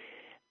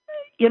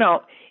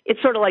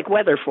 it's sort of like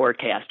weather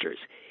forecasters.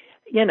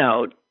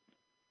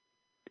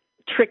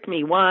 Trick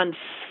me once,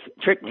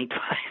 trick me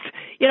twice.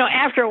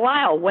 After a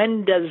while,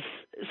 when does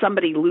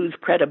somebody lose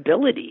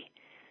credibility?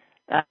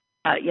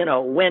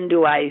 When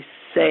do I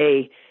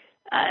say,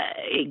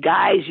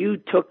 guys, you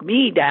took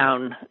me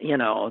down,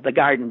 the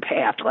garden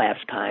path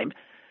last time,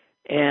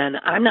 and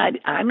I'm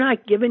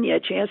not giving you a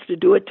chance to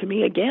do it to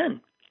me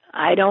again.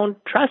 I don't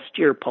trust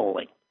your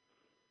polling.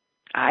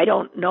 I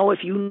don't know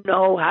if you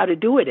know how to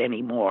do it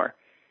anymore.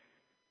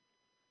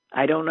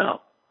 I don't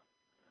know.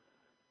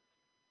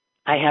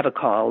 I have a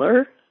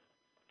caller.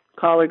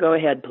 Caller, go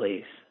ahead,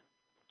 please.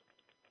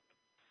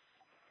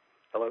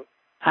 Hello?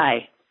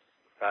 Hi.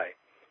 Hi.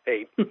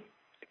 Hey,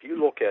 if you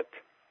look at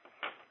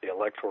the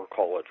Electoral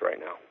College right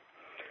now,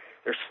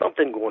 there's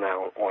something going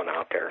on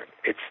out there.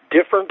 It's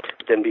different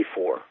than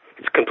before.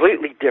 It's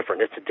completely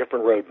different. It's a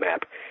different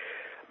roadmap.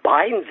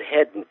 Biden's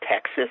head in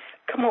Texas.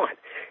 Come on.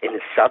 In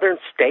the southern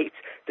states,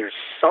 there's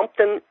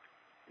something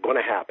going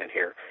to happen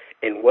here.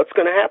 And what's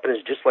going to happen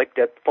is just like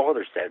that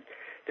father said,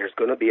 there's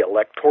going to be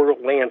electoral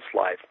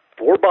landslide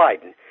for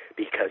Biden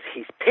because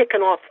he's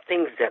picking off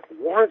things that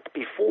weren't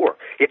before.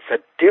 It's a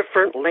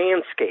different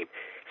landscape.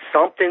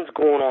 Something's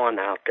going on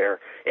out there,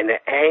 and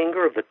the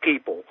anger of the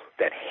people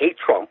that hate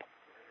Trump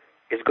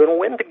is going to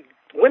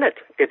win it.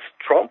 It's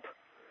Trump.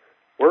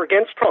 We're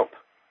against Trump.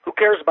 Who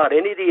cares about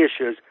any of the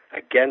issues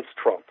against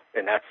Trump?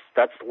 And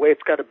that's the way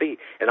it's got to be.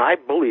 And I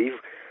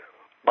believe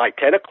by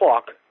 10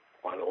 o'clock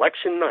on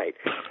election night,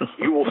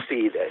 you will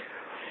see that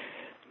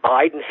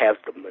Biden has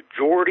the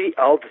majority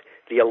of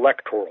the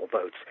electoral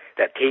votes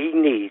that he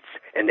needs,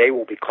 and they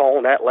will be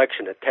calling that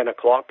election at 10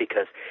 o'clock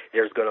because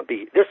this is going to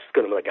be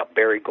like a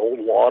Barry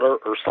Goldwater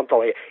or something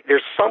like that.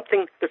 There's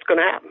something that's going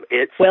to happen.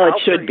 It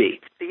should be.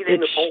 See it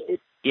in the polls.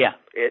 Yeah.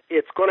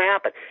 It's going to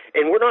happen.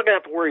 And we're not going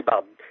to have to worry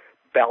about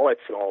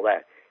ballots and all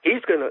that.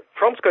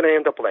 Trump's going to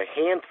end up with a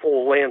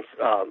handful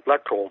of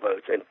electoral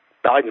votes, and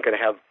Biden's going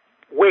to have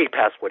way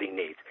past what he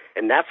needs.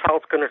 And that's how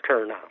it's going to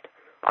turn out.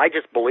 I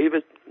just believe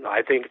it.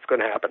 I think it's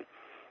going to happen.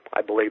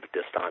 I believe it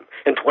this time.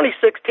 In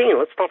 2016,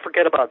 let's not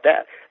forget about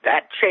that.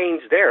 That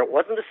change there, it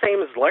wasn't the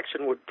same as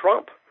election with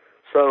Trump.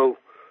 So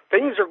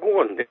things are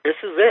going. This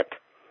is it.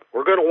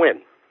 We're going to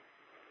win.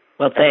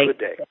 Well,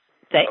 thank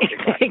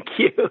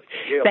you.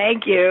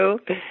 Thank you.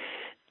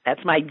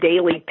 That's my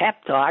daily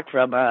pep talk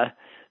from a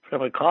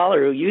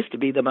caller who used to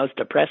be the most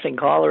depressing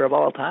caller of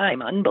all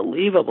time.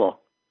 Unbelievable.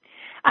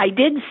 I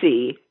did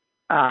see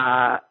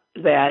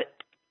that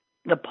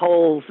the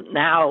polls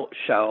now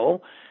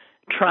show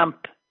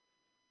Trump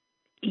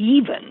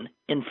even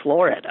in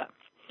Florida.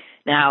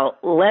 Now,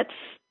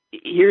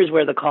 here's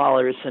where the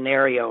caller's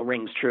scenario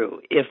rings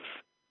true. If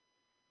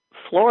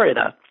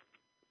Florida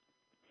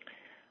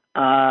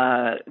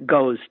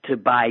goes to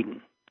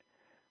Biden,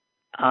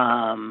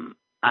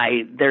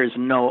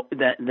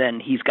 then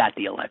he's got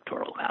the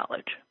Electoral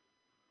College.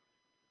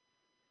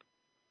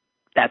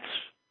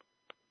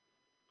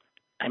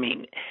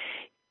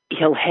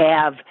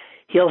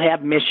 He'll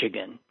have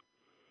Michigan.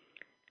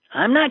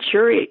 I'm not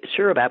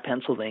sure about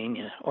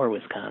Pennsylvania or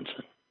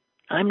Wisconsin.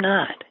 I'm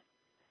not.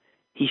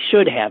 He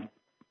should have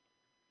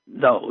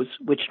those,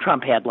 which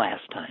Trump had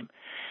last time.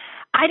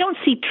 I don't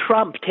see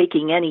Trump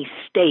taking any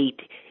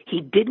state he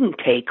didn't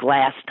take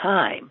last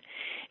time.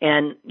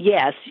 And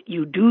yes,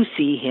 you do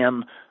see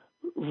him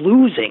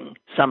losing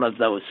some of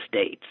those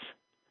states.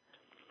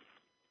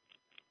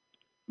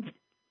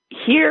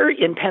 Here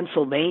in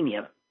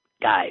Pennsylvania,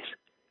 guys,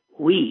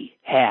 we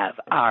have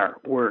our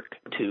work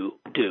to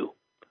do.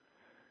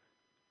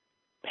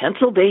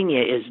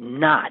 Pennsylvania is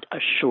not a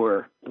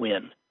sure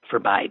win for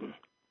Biden.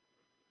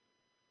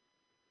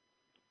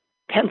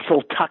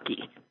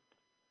 Pennsylvania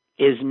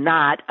is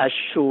not a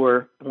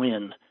sure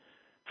win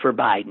for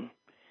Biden.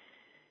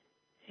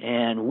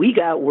 And we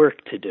got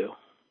work to do.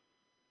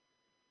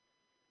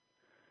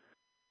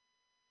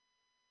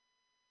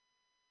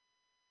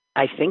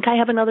 I think I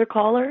have another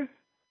caller.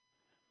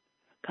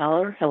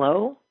 Caller,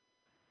 hello?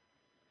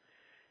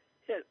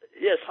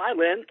 Yes, hi,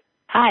 Lynn.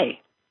 Hi.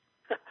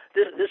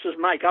 This is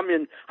Mike.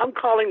 I'm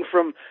calling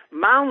from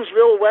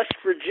Moundsville, West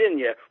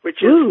Virginia,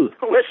 which is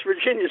West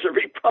Virginia is a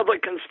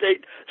Republican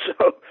state.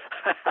 So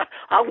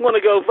I'm going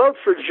to go vote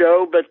for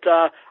Joe, but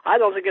I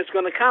don't think it's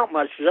going to count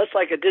much. Just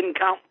like it didn't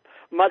count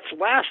much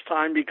last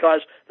time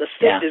because the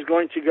state is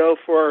going to go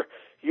for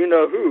you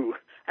know who,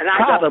 and I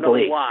don't know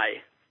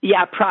why.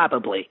 Yeah,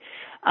 probably.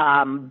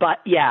 But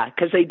yeah,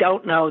 because they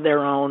don't know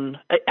their own.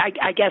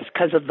 I guess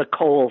because of the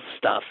coal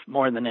stuff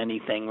more than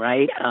anything,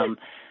 right? Yeah,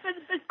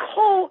 but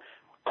coal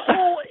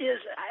is,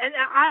 and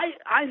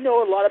I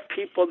know a lot of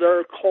people that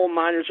are coal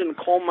miners in the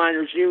coal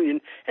miners union,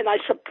 and I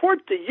support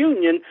the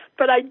union,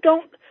 but I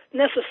don't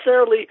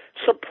necessarily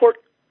support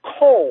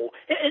coal.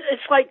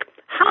 It's like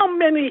how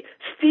many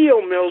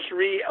steel mills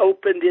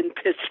reopened in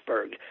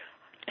Pittsburgh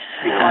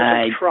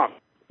because of Trump?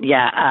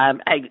 Yeah,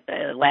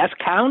 last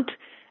count,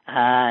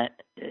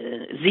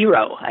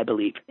 0, I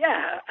believe.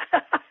 Yeah.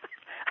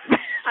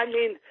 I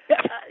mean,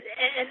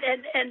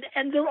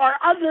 and there are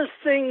other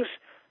things.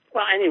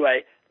 Well,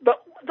 anyway,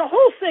 but the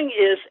whole thing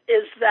is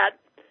that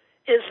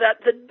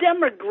the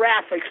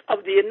demographics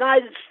of the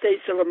United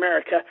States of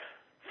America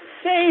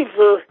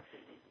favor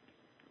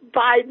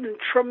Biden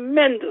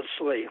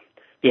tremendously.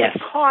 Yes.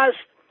 Because,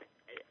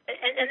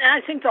 and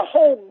I think the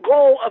whole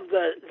goal of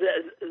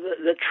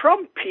the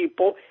Trump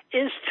people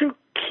is to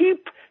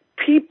keep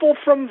people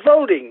from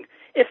voting.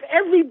 If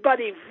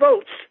everybody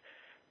votes,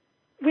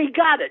 we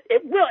got it.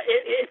 It will.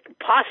 It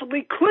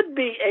possibly could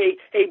be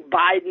a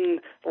Biden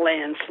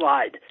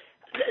landslide.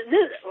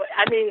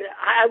 I mean,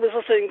 I was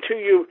listening to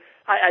you.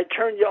 I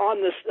turned you on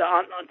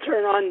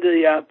turn on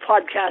the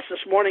podcast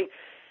this morning,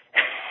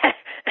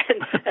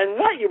 and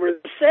what you were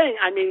saying.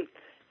 I mean,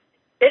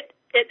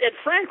 it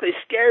frankly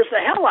scares the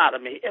hell out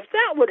of me. If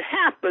that would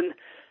happen,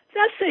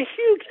 that's a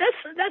huge.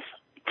 That's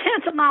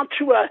tantamount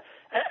to a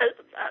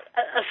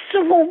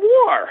civil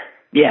war.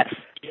 Yes.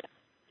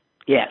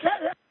 Yes.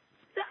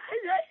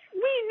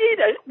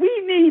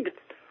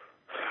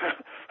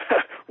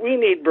 We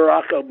need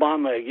Barack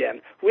Obama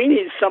again. We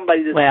need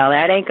somebody that. Well,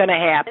 that ain't going to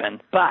happen.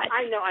 But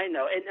I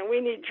know, and we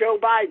need Joe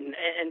Biden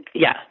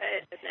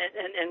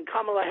and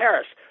Kamala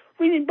Harris.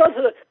 We need both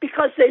of them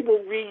because they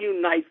will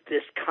reunite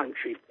this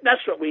country.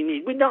 That's what we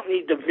need. We don't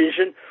need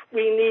division.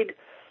 We need.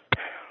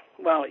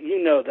 Well,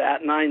 you know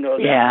that, and I know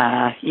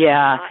that.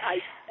 Yeah.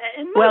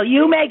 Well,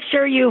 you make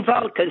sure you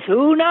vote, because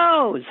who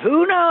knows?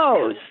 Who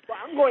knows? Well,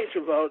 I'm going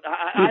to vote.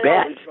 You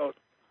bet. Always vote.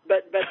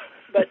 But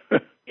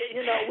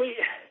you know,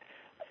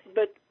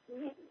 but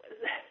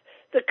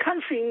the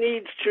country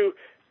needs to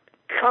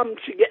come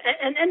together,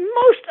 and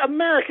most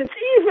Americans,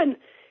 even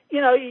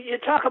you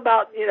talk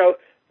about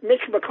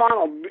Mitch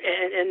McConnell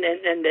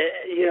and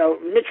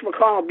Mitch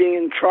McConnell being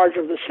in charge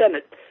of the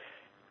Senate.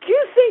 Do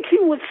you think he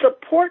would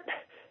support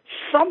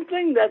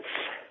something that's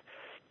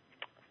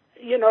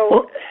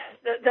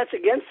that's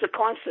against the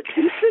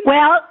Constitution?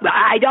 Well,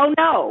 I don't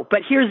know.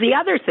 But here's the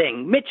other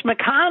thing. Mitch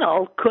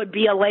McConnell could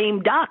be a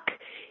lame duck.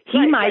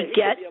 He might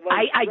get,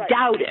 I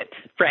doubt it,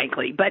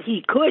 frankly, but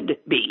he could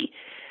be.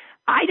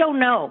 I don't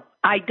know.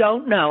 I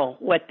don't know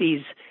what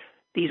these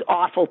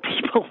awful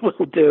people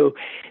will do.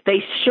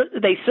 They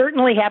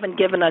certainly haven't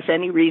given us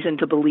any reason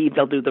to believe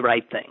they'll do the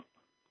right thing.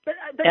 But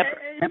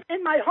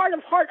in my heart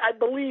of hearts, I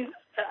believe,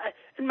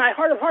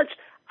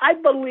 I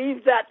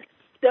believe that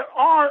there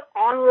are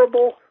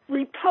honorable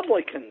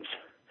Republicans.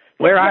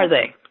 Where are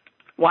they?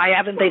 Why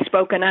haven't they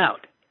spoken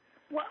out?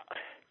 Well,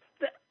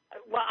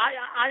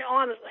 I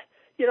honestly,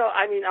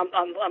 I mean,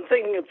 I'm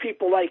thinking of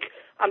people like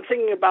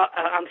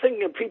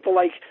people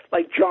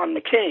like John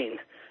McCain.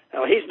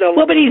 He's no.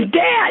 Well, but he's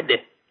dead.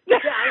 Yeah,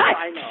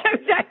 I know.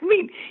 I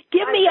mean,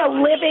 give me a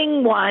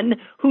living one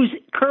who's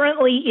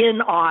currently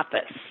in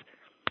office.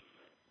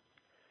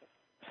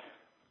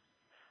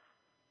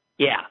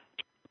 Yeah.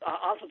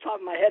 Off the top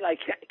of my head, I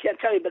can't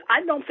tell you, but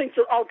I don't think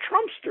they're all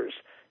Trumpsters.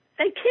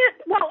 They can't.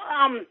 Well,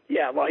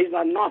 well, he's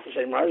not in office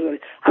anymore.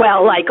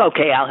 Well,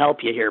 okay, I'll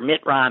help you here.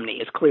 Mitt Romney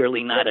is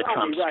clearly not a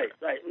Trumpster.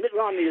 Right. Mitt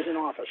Romney is in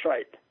office,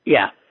 right?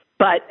 Yeah,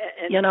 but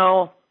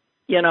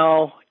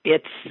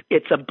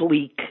it's a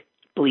bleak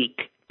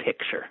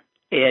picture.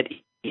 It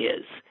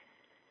is.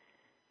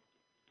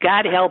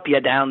 God help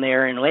you down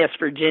there in West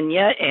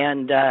Virginia,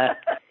 and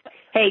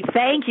hey,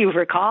 thank you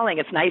for calling.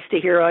 It's nice to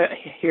hear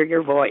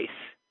your voice.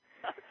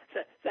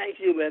 Thank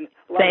you, Lynn.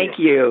 Thank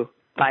you.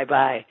 Bye.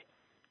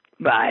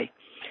 Bye.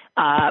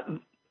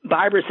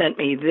 Barbara sent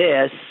me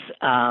this.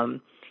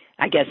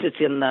 I guess it's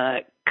in the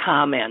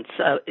comments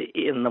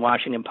in the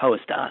Washington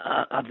Post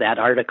of that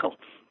article.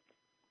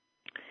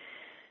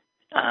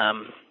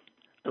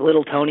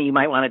 Little Tony, you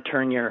might want to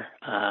turn your,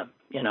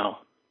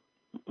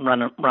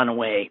 run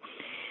away.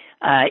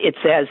 It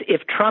says,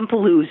 if Trump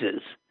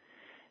loses,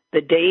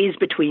 The days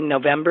between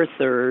November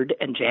 3rd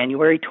and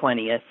January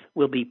 20th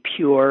will be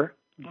pure,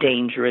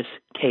 dangerous,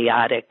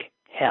 chaotic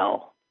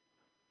hell.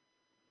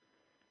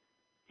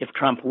 If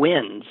Trump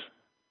wins,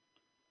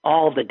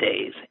 all the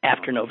days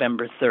after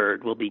November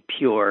 3rd will be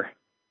pure,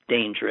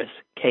 dangerous,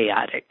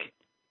 chaotic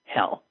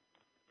hell.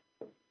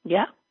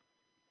 Yeah.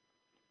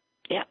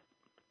 Yeah.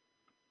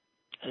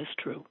 That is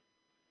true.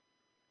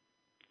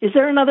 Is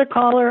there another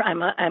caller?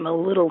 I'm a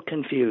little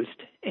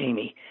confused,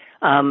 Amy.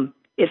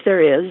 If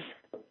there is,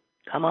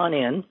 come on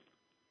in.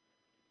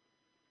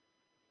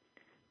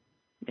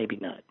 Maybe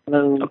not.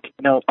 Hello. Okay.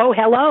 No. Oh,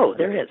 hello.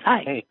 There is.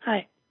 Hi. Hey.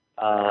 Hi.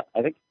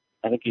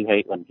 I think you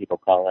hate when people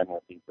call in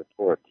with these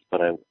reports,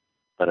 but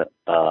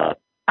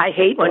I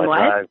hate when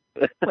what?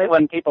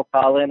 When people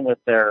call in with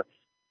their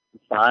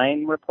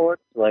sign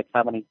reports, like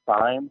how many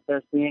signs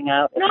they're seeing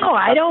out. No,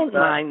 I don't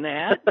mind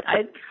that.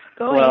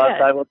 Go well,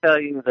 ahead. I will tell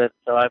you that.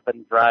 So I've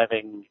been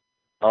driving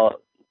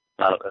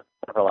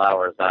several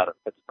hours out of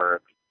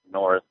Pittsburgh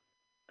north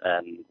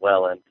and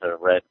well into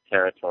red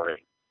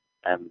territory,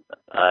 and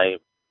I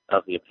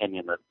of the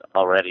opinion that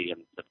already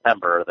in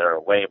September there are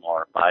way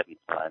more Biden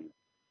signs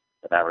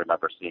than I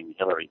remember seeing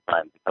Hillary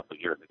signs a couple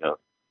of years ago.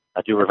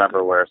 I do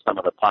remember where some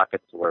of the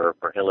pockets were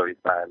for Hillary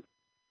signs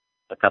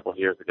a couple of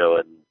years ago,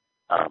 and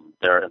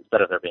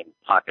instead of there being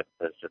pockets,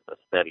 there's just a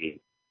steady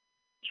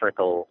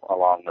trickle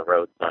along the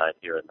roadside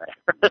here and there.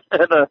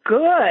 And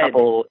Good.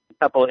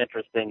 Couple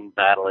interesting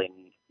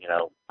battling,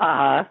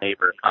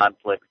 neighbor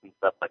conflicts and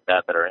stuff like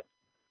that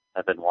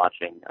I've been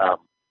watching.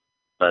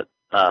 But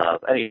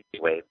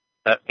anyway,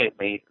 that gave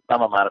me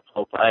some amount of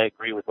hope. I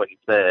agree with what you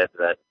said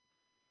that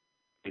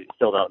you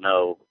still don't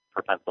know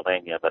for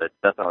Pennsylvania, but it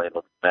definitely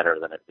looks better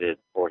than it did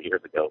 4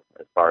 years ago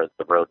as far as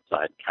the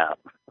roadside count.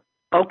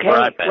 Okay.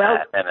 Where I've been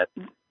at, and it's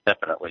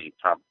definitely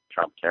Trump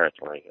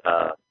territory.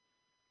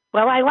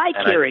 Well, I like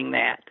hearing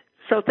that.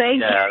 So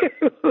thank you.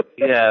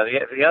 Yeah.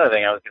 The other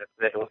thing I was going to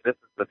say, this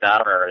is the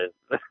downer, is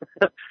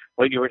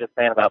what you were just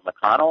saying about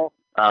McConnell.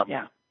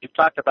 You've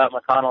talked about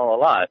McConnell a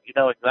lot. You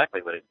know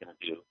exactly what he's going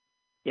to do.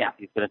 Yeah.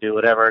 He's going to do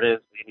whatever it is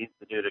he needs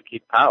to do to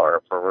keep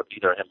power for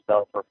either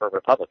himself or for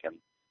Republicans,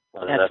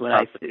 whether that's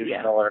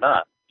constitutional or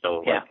not.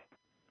 So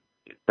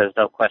there's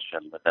no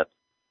question that that's,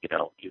 you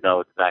know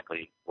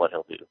exactly what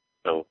he'll do.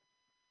 So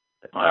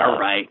all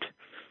right.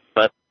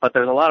 But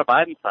there's a lot of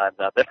Biden signs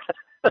out there.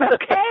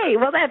 Okay,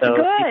 well, that's so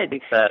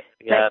good.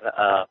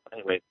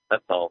 Anyway,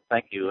 that's all.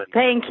 Thank you. And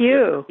thank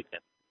you.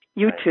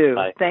 You right, too.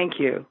 bye. Thank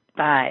you.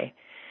 Bye.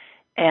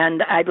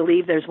 And I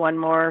believe there's one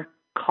more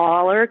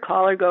caller.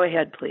 Caller, go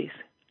ahead, please.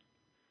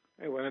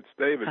 Hey, Lynn, it's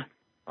David.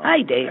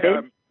 Hi,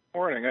 David.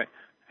 Morning.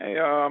 Hey,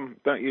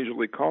 don't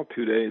usually call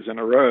 2 days in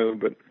a row,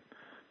 but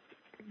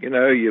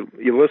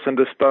you listen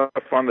to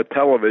stuff on the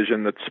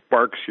television that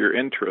sparks your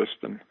interest,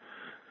 and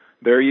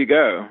there you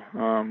go.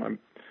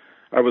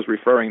 I was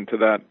referring to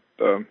that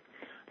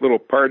little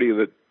party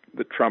that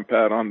Trump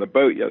had on the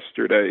boat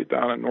yesterday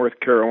down in North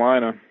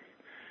Carolina,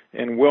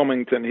 in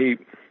Wilmington. He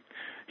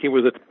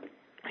was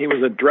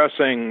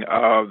addressing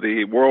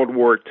the World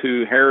War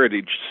II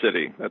Heritage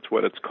City. That's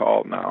what it's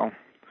called now.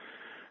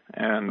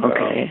 And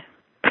okay.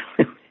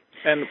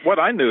 And what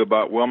I knew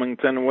about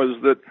Wilmington was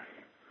that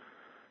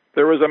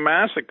there was a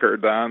massacre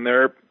down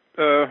there.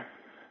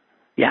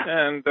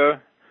 And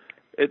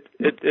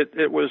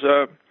it was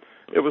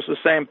the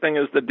same thing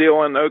as the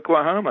deal in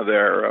Oklahoma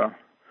there,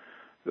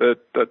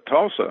 that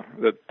Tulsa,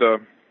 that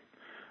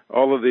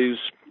all of these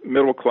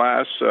middle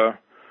class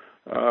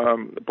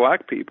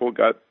black people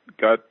got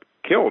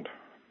killed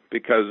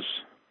because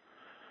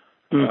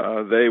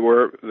they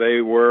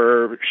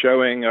were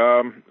showing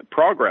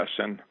progress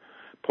and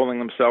pulling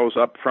themselves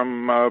up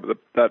from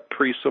that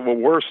pre-Civil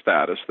War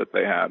status that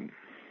they had.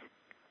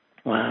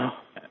 Wow.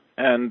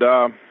 And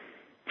they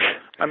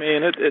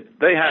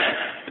had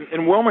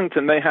in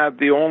Wilmington, they had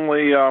the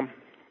only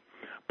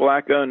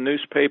black-owned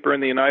newspaper in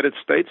the United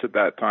States at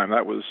that time.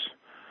 That was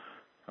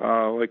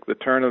like the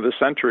turn of the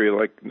century,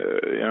 like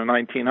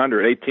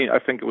 1900, I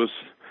think it was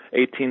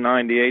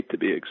 1898 to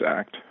be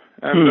exact.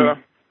 And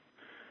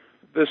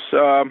this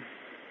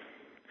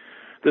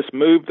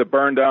move to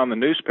burn down the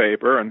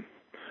newspaper and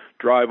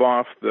drive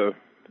off the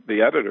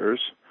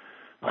editors,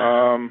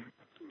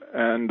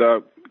 and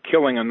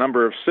killing a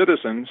number of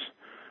citizens,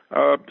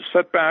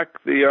 set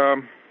back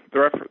the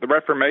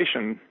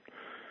Reformation.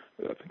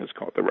 I think it's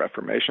called the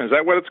Reformation. Is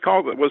that what it's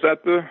called? Was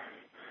that the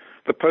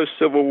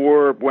post-Civil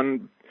War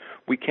when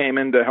we came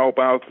in to help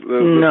out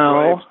the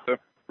slaves to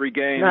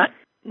regain?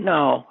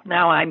 No,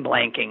 now I'm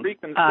blanking.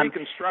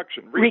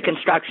 Reconstruction.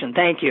 Reconstruction.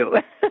 Thank you.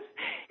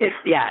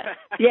 Yes.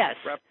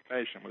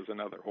 Reformation was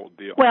another whole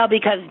deal. Well,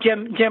 because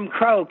Jim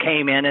Crow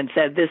came in and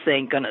said this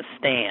ain't going to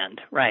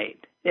stand, right?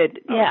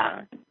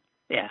 Yeah.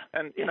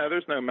 And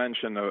there's no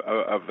mention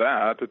of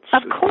that.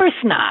 Of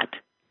course not.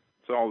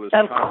 It's all this.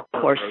 Of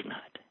course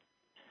not.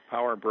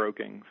 Power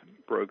broking.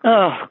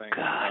 Oh thing,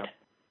 God.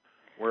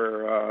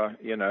 Where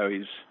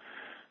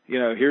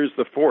here's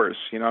the force.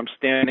 I'm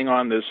standing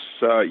on this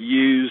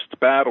used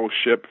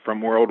battleship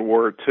from World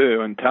War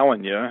II and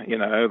telling you,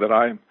 that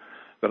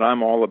that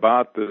I'm all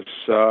about this,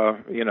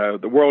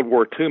 the World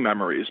War II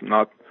memories,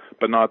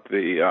 but not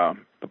the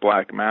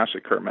Black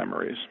Massacre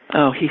memories.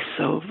 Oh, he's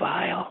so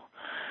vile.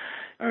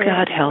 I mean,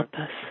 God help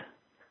us.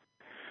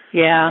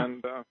 Yeah.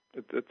 And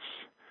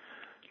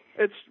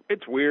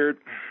it's weird,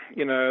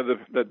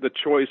 the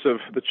choice of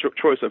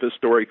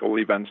historical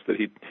events that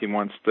he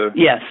wants to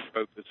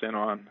focus in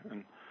on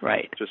and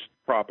just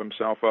prop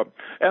himself up.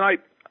 And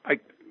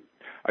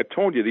I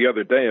told you the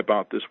other day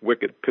about this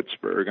Wicked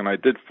Pittsburgh, and I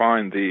did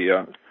find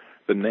the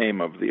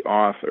name of the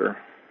author.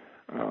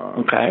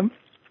 Okay.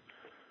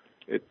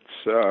 It's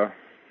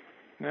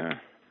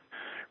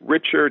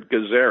Richard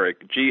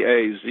Gazarik,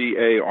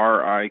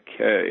 Gazarik,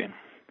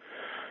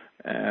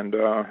 and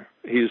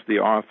he's the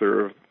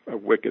author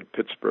of Wicked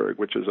Pittsburgh,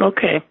 which is a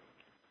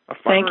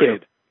fun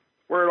read.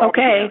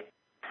 Okay.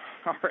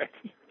 All right.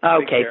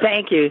 Okay.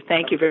 Thank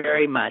you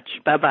very much.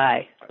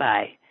 Bye.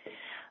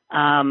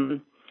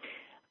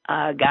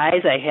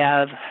 Guys, I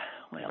have,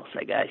 what else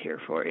I got here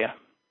for you?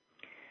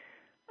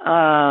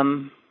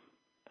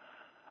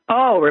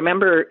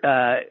 Remember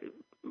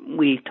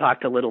we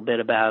talked a little bit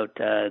about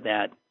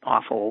that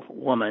awful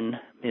woman,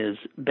 Ms.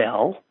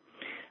 Bell,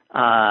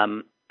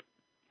 and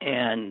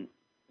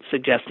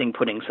suggesting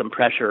putting some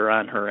pressure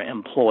on her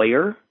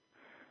employer,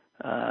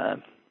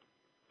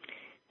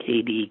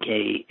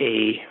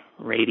 KDKA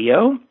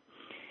Radio.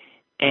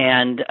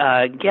 And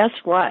guess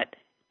what?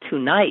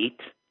 Tonight,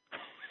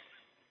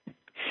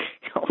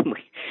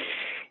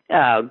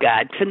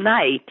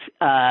 tonight,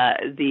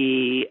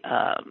 the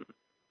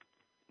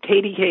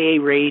KDKA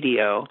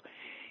Radio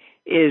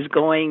is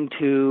going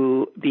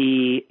to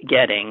be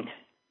getting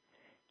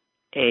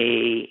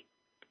a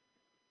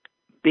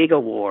big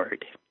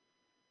award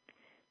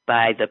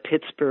by the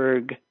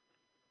Pittsburgh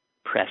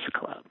Press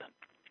Club.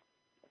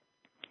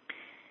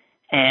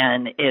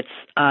 And it's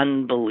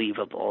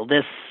unbelievable.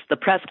 The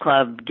Press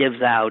Club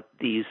gives out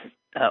these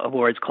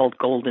awards called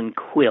Golden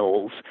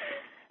Quills.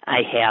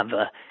 I have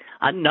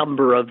a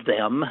number of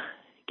them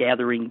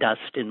gathering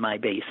dust in my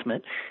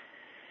basement.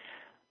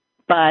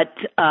 But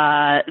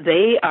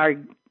they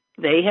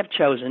have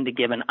chosen to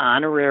give an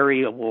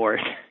honorary award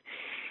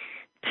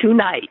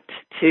tonight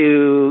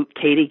to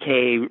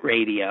KDK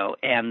Radio,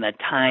 and the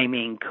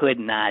timing could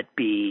not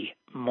be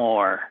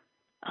more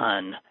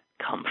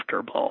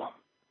uncomfortable.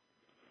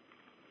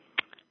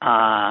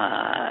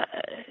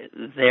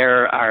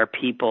 There are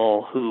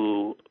people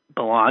who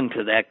belong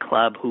to that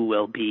club who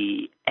will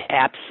be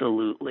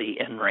absolutely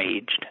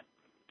enraged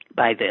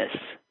by this.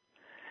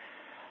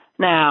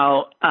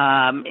 Now,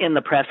 in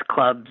the press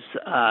clubs,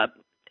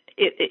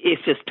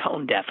 it's just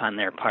tone deaf on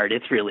their part.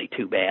 It's really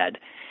too bad.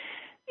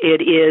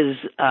 It is,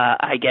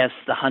 I guess,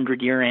 the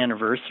 100-year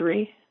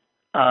anniversary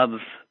of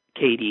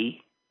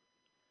KD,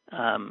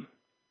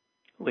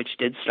 which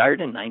did start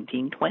in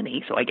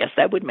 1920, so I guess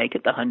that would make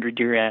it the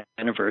 100-year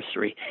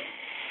anniversary.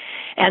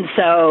 And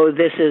so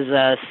this is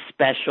a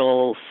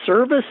special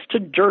Service to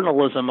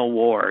Journalism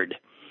Award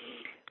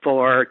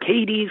for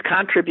KD's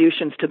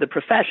contributions to the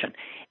profession.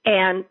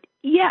 And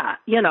yeah,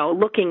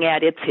 looking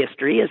at its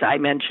history, as I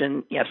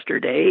mentioned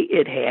yesterday,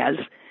 it has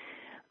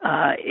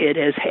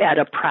had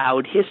a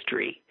proud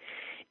history.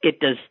 It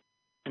does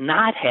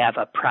not have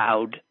a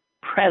proud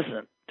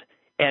present,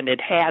 and it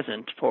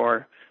hasn't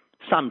for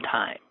some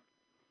time.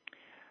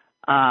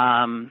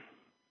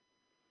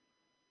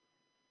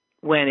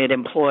 When it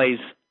employs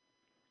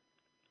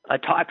a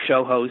talk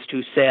show host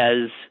who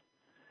says,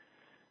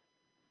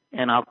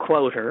 and I'll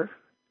quote her,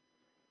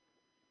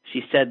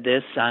 she said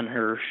this on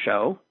her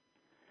show,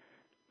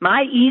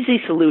 "My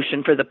easy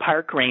solution for the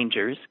park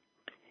rangers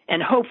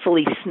and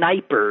hopefully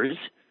snipers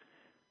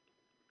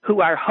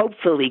who are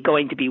hopefully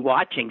going to be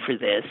watching for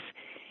this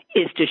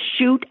is to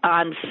shoot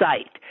on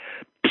sight."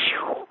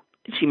 Pew!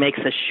 She makes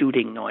a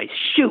shooting noise.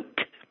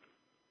 Shoot.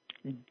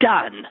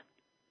 Done.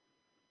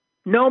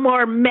 No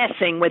more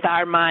messing with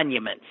our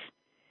monuments.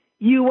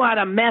 You want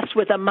to mess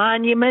with a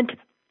monument?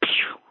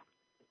 Pew!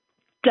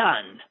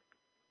 Done.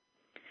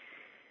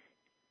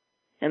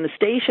 And the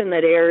station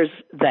that airs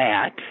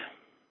that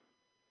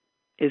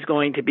is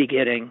going to be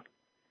getting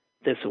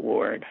this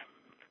award.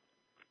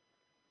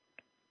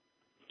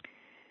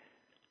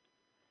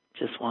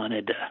 Just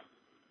wanted to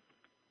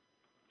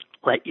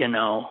let you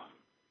know.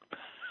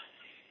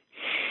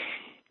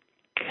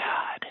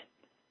 God.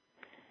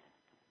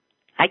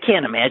 I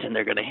can't imagine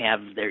they're going to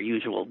have their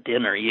usual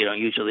dinner.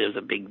 Usually there's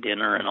a big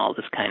dinner and all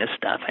this kind of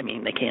stuff. I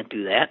mean, they can't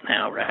do that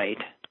now, right?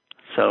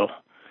 So,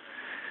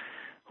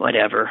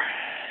 whatever.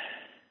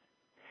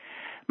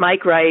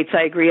 Mike writes,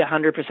 I agree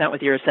 100%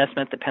 with your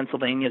assessment that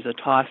Pennsylvania is a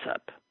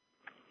toss-up.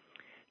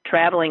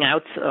 Traveling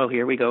out,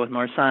 here we go with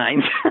more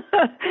signs.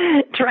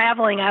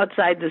 Traveling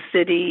outside the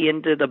city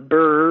into the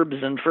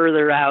burbs and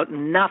further out,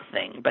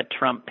 nothing but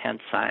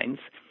Trump-Pence signs.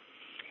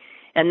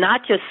 And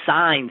not just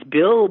signs,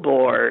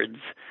 billboards,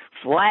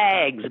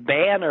 flags,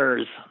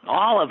 banners,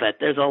 all of it.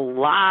 There's a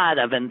lot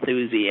of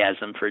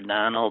enthusiasm for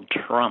Donald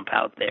Trump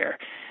out there,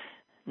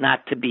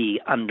 not to be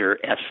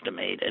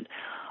underestimated.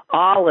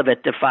 All of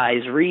it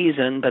defies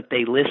reason, but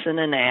they listen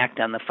and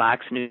act on the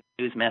Fox News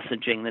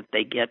messaging that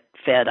they get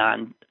fed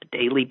on a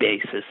daily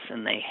basis,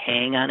 and they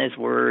hang on his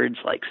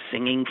words like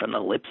singing from the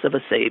lips of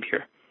a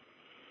savior.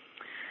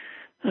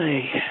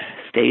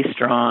 Stay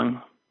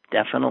strong.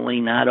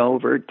 Definitely not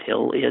over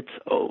till it's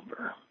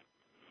over.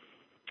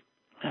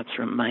 That's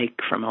from Mike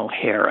from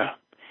O'Hara.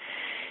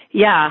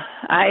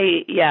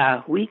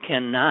 We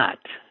cannot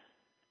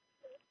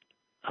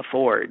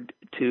afford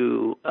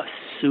to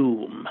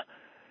assume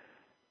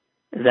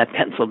that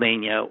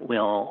Pennsylvania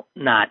will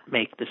not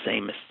make the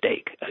same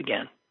mistake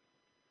again.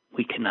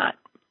 We cannot.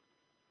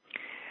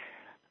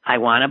 I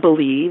want to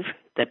believe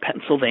that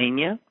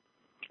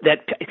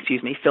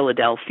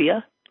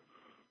Philadelphia,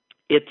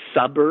 its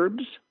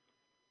suburbs,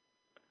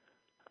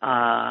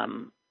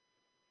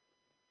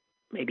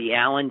 maybe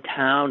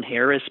Allentown,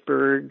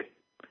 Harrisburg,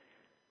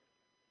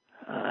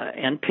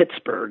 and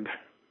Pittsburgh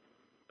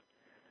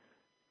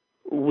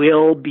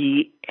will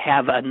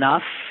have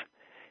enough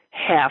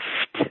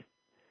heft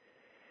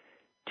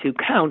to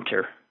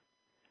counter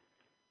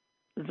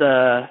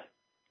the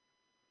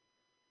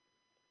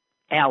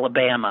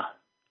Alabama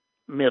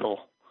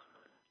middle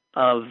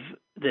of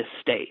this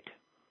state,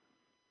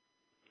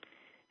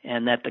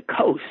 and that the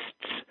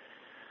coasts,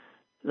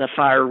 the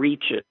far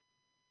reaches,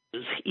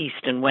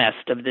 east and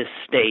west of this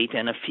state,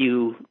 and a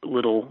few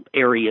little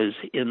areas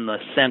in the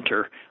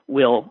center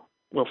will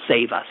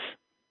save us.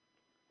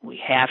 We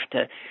have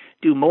to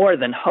do more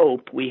than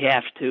hope. We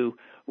have to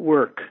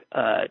work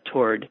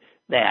toward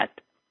that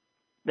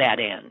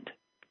end.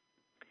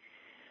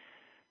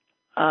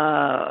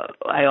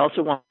 I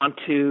also want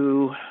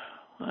to,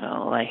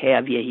 I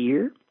have you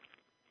here.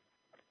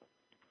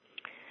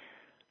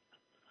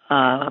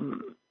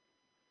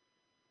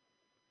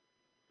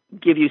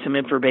 Give you some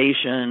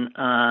information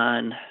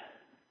on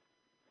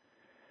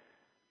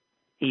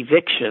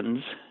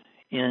evictions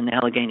in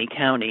Allegheny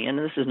County, and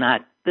this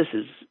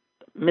is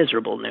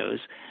miserable news.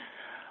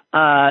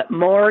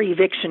 More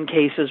eviction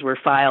cases were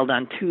filed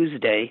on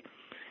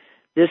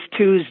this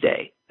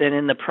Tuesday, than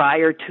in the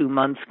prior 2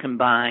 months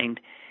combined,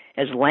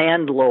 as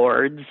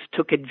landlords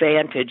took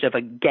advantage of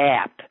a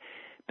gap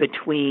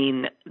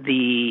between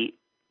the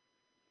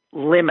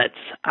limits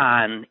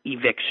on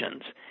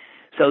evictions.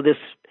 So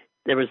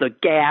there was a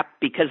gap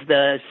because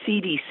the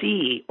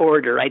CDC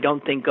order, I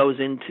don't think, goes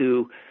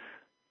into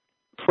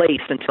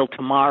place until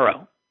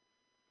tomorrow.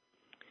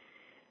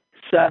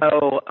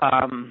 So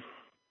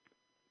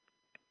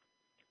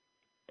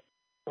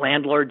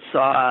landlords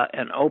saw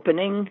an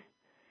opening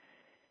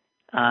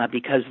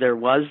because there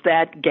was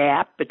that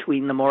gap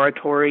between the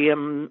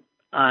moratorium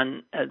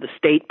on the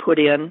state put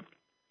in.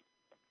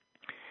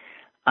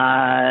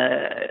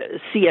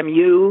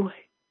 CMU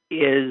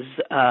is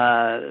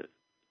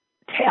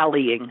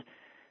tallying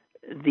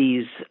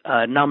these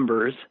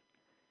numbers.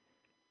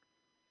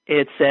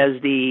 It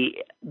says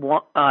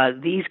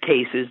these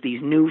cases,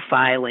 these new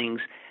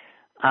filings,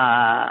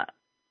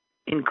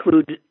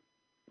 include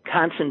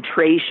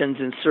concentrations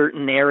in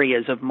certain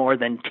areas of more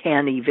than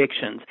 10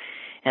 evictions,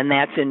 and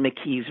that's in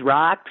McKees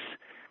Rocks,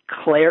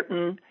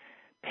 Clairton,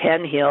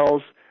 Penn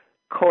Hills,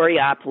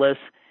 Coraopolis,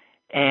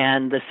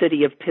 and the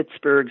city of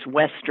Pittsburgh's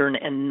western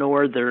and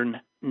northern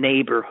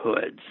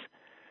neighborhoods.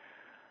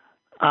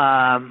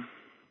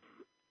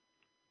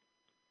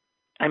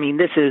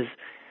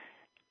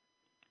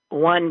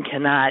 One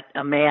cannot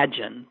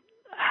imagine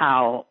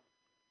how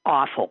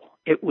awful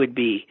it would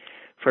be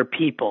for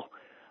people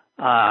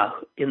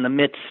in the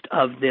midst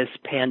of this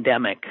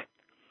pandemic.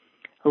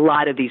 A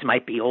lot of these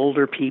might be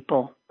older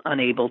people,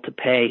 unable to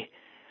pay,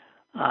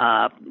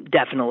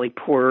 definitely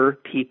poorer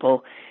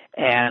people,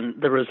 and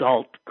the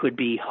result could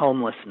be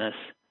homelessness.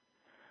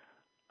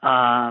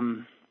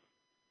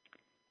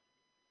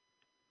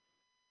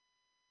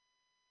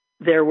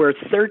 There were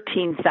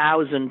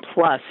 13,000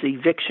 plus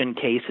eviction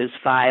cases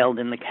filed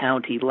in the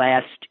county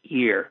last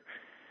year.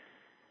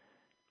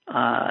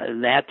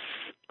 That's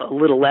a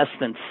little less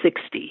than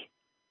 60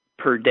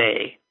 per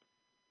day.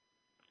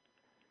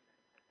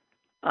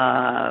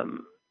 I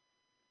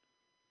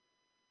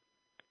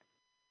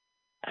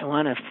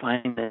want to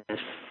find this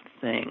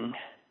thing.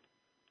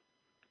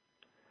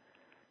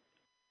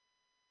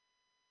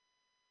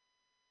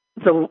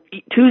 So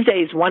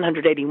Tuesday's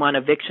 181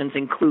 evictions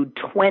include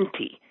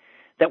 20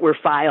 that were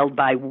filed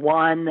by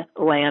one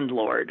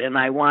landlord, and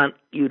I want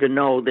you to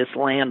know this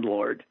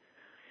landlord,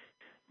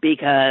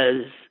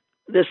 because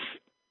this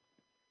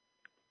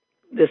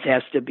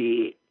has to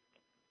be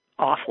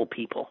awful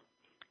people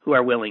who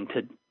are willing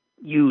to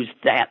use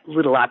that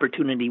little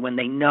opportunity when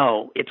they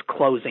know it's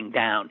closing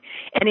down.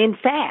 And in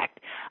fact,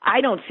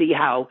 I don't see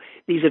how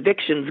these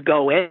evictions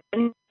go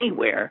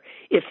anywhere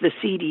if the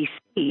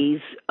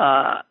CDC's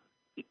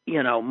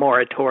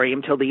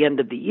moratorium till the end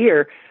of the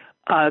year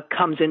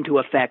comes into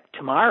effect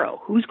tomorrow.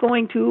 Who's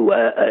going to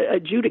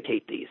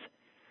adjudicate these?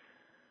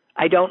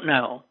 I don't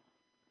know.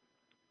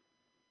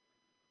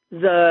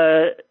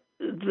 The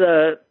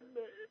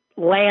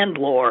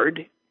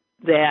landlord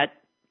that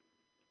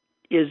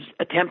is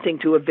attempting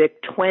to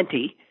evict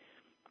 20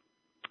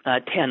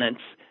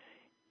 tenants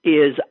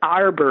is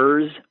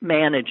Arbors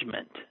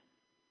Management,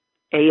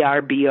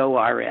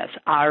 Arbors,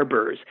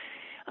 Arbors.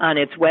 On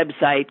its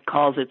website,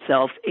 calls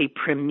itself a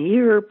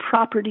premier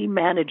property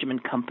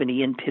management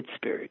company in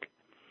Pittsburgh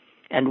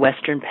and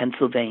Western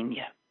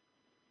Pennsylvania.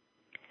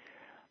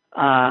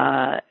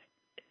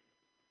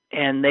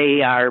 And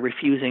they are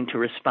refusing to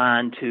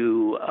respond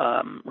to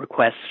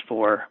requests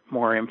for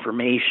more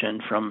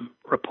information from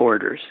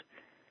reporters.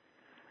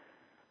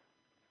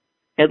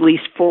 At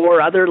least 4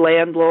 other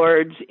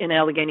landlords in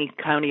Allegheny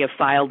County have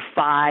filed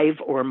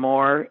 5 or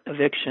more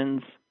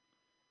evictions.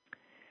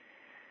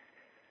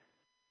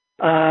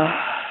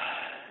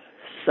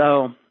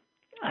 So,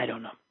 I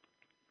don't know.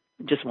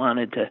 Just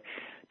wanted to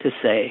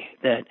say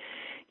that,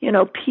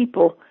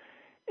 people,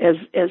 as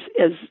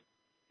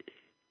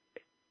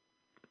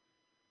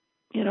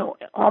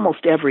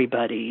almost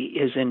everybody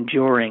is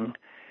enduring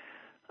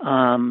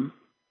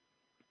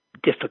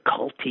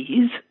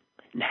difficulties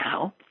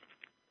now.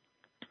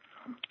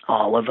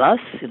 All of us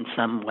in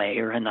some way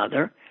or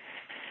another.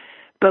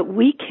 But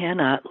we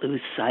cannot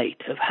lose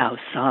sight of how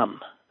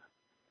some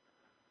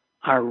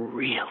are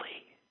really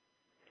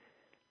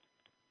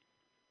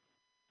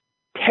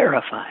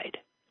terrified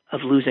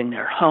of losing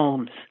their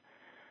homes,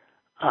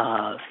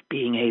 of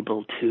being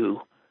able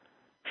to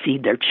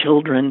feed their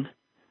children,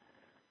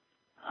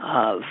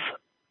 of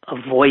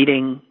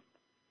avoiding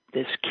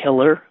this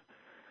killer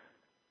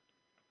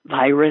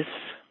virus.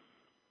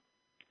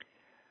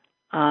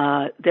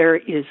 There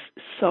is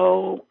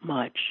so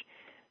much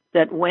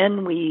that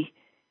when we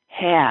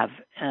have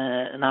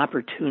an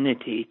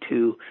opportunity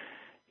to,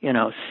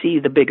 see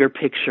the bigger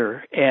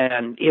picture,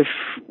 and if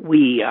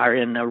we are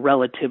in a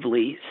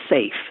relatively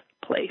safe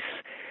place,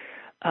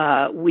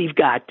 we've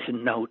got to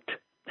note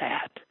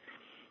that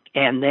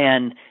and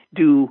then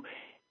do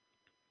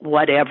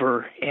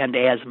whatever and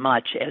as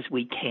much as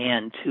we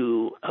can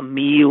to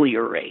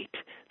ameliorate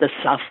the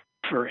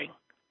suffering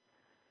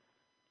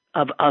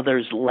of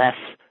others less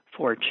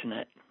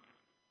fortunate.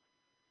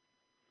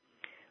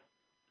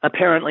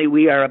 Apparently,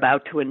 we are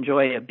about to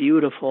enjoy a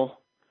beautiful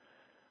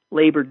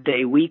Labor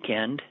Day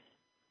weekend.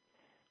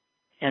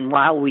 And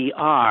while we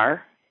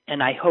are,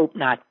 and I hope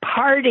not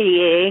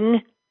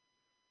partying,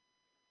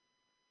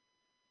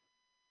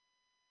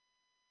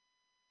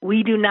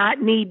 we do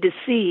not need to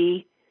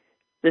see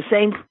the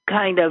same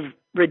kind of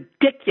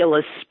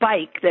ridiculous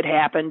spike that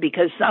happened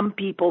because some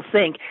people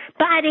think,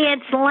 but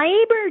it's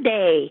Labor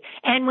Day,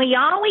 and we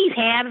always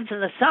have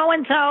the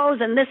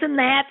so-and-sos and this and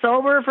that's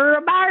over for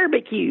a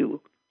barbecue.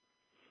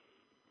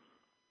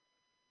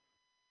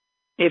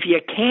 If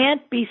you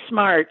can't be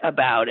smart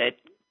about it,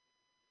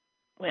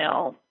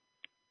 well,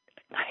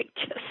 I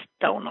just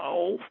don't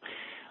know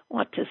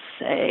what to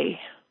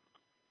say.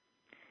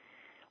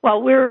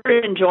 Well, we're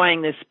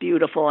enjoying this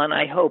beautiful and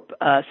I hope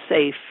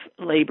safe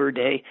Labor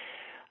Day.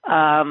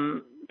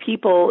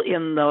 People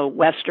in the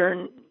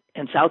western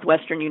and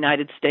southwestern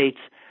United States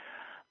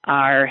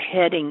are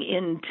heading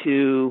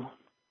into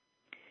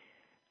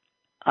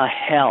a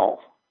hell.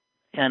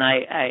 And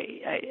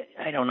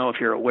I don't know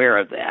if you're aware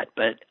of that,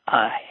 but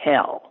a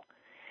hell.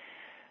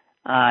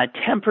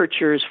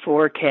 Temperatures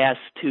forecast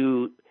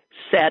to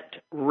set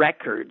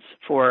records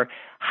for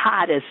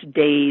hottest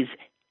days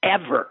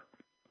ever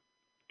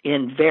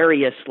in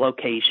various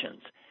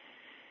locations.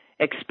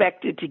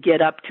 Expected to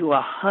get up to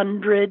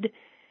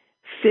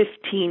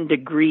 115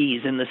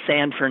 degrees in the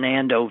San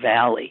Fernando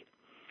Valley.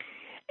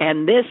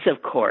 And this,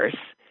 of course,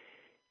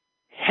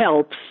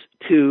 helps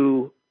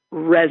to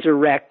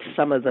resurrect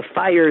some of the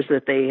fires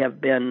that they have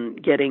been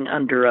getting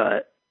under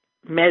a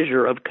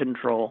measure of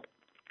control.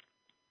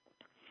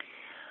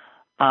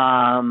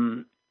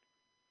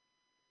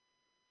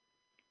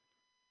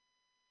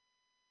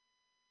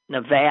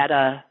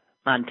 Nevada,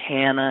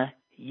 Montana,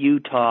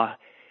 Utah,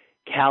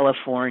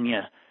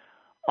 California,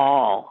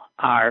 all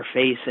are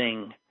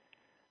facing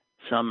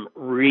some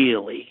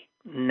really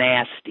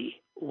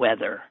nasty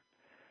weather.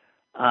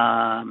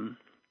 The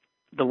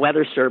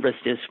Weather Service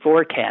is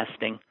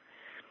forecasting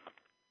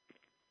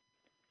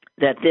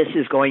that this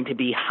is going to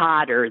be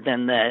hotter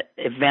than the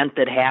event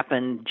that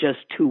happened just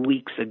 2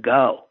 weeks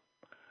ago,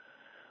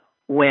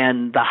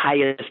 when the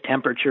highest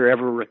temperature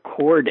ever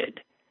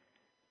recorded,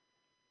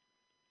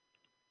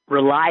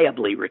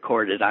 reliably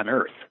recorded on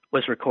Earth,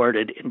 was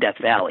recorded in Death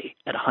Valley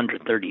at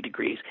 130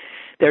 degrees.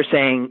 They're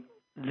saying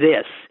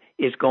this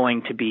is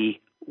going to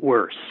be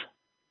worse.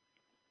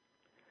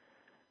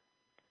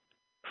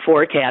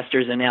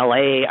 Forecasters in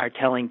LA are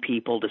telling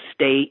people to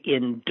stay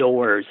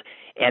indoors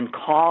and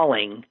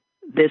calling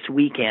this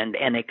weekend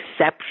an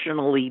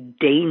exceptionally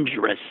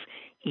dangerous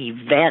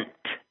event.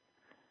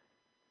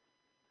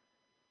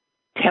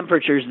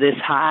 Temperatures this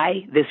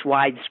high, this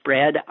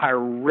widespread, are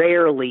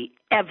rarely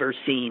ever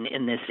seen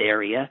in this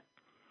area.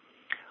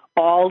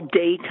 All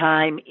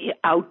daytime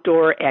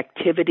outdoor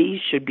activities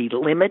should be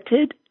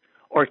limited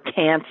or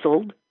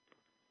canceled.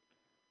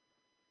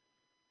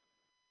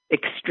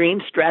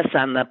 Extreme stress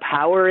on the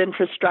power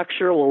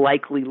infrastructure will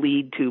likely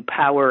lead to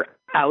power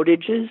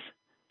outages.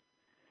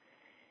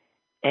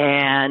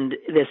 And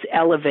this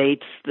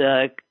elevates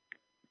the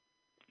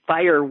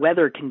fire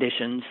weather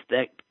conditions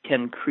that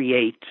can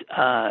create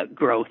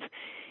growth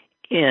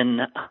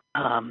in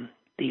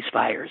these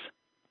fires.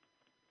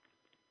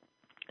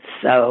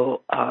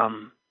 So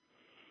I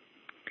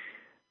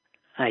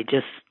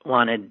just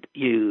wanted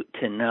you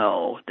to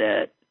know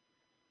that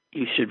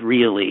you should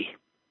really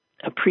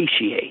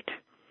appreciate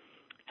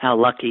how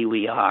lucky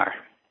we are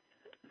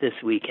this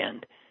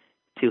weekend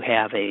to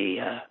have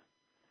a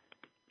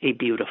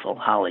beautiful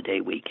holiday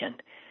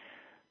weekend.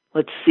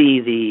 Let's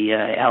see the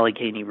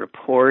Allegheny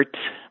report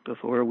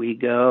before we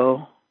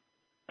go.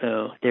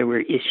 Oh, there were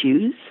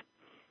issues.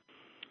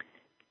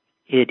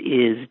 It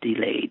is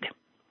delayed.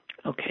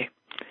 Okay.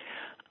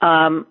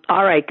 All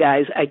right,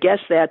 guys. I guess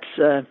that's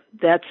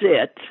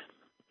it.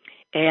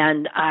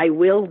 And I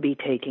will be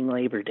taking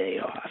Labor Day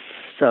off,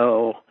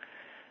 so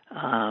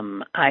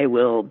I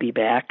will be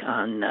back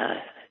on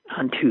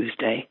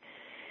Tuesday.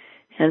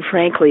 And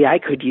frankly, I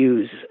could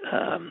use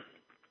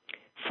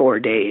 4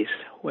 days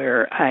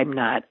where I'm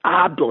not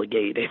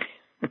obligated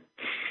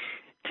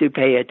to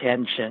pay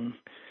attention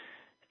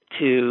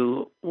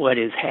to what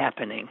is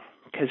happening,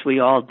 because we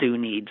all do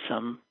need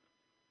some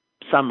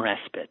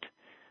respite,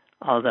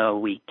 although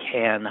we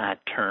cannot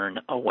turn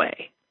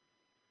away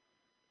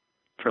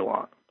for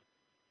long.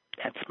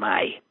 That's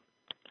my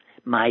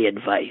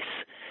advice.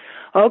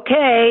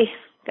 Okay,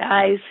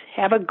 guys,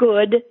 have a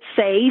good,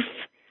 safe,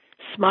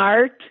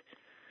 smart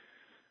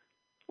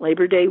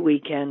Labor Day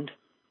weekend.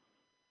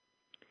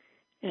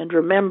 And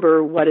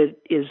remember what it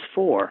is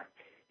for.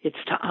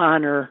 It's to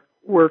honor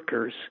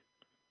workers.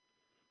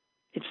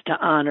 It's to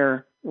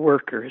honor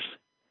workers,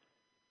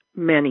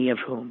 many of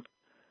whom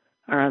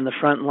are on the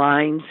front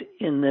lines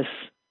in this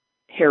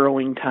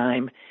harrowing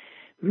time,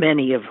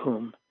 many of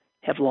whom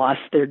have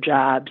lost their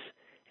jobs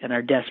and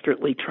are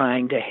desperately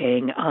trying to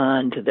hang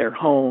on to their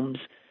homes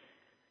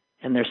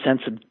and their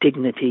sense of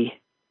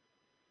dignity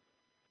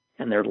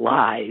and their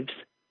lives.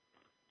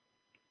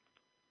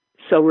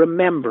 So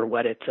remember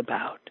what it's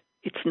about.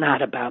 It's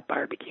not about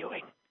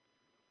barbecuing.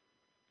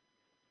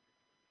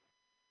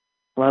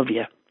 Love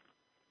you.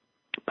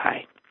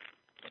 Bye.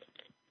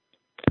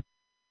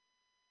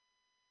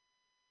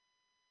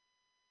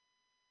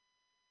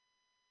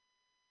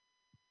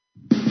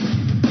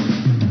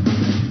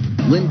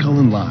 Lynn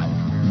Cullen Live,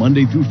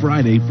 Monday through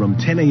Friday from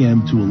 10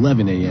 a.m. to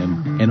 11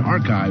 a.m. and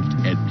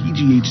archived at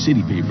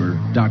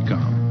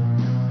pghcitypaper.com.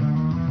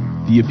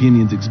 The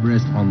opinions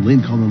expressed on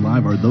Lynn Cullen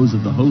Live are those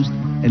of the host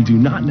and do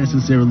not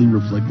necessarily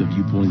reflect the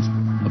viewpoints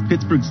of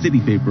Pittsburgh City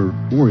Paper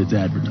or its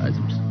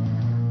advertisers.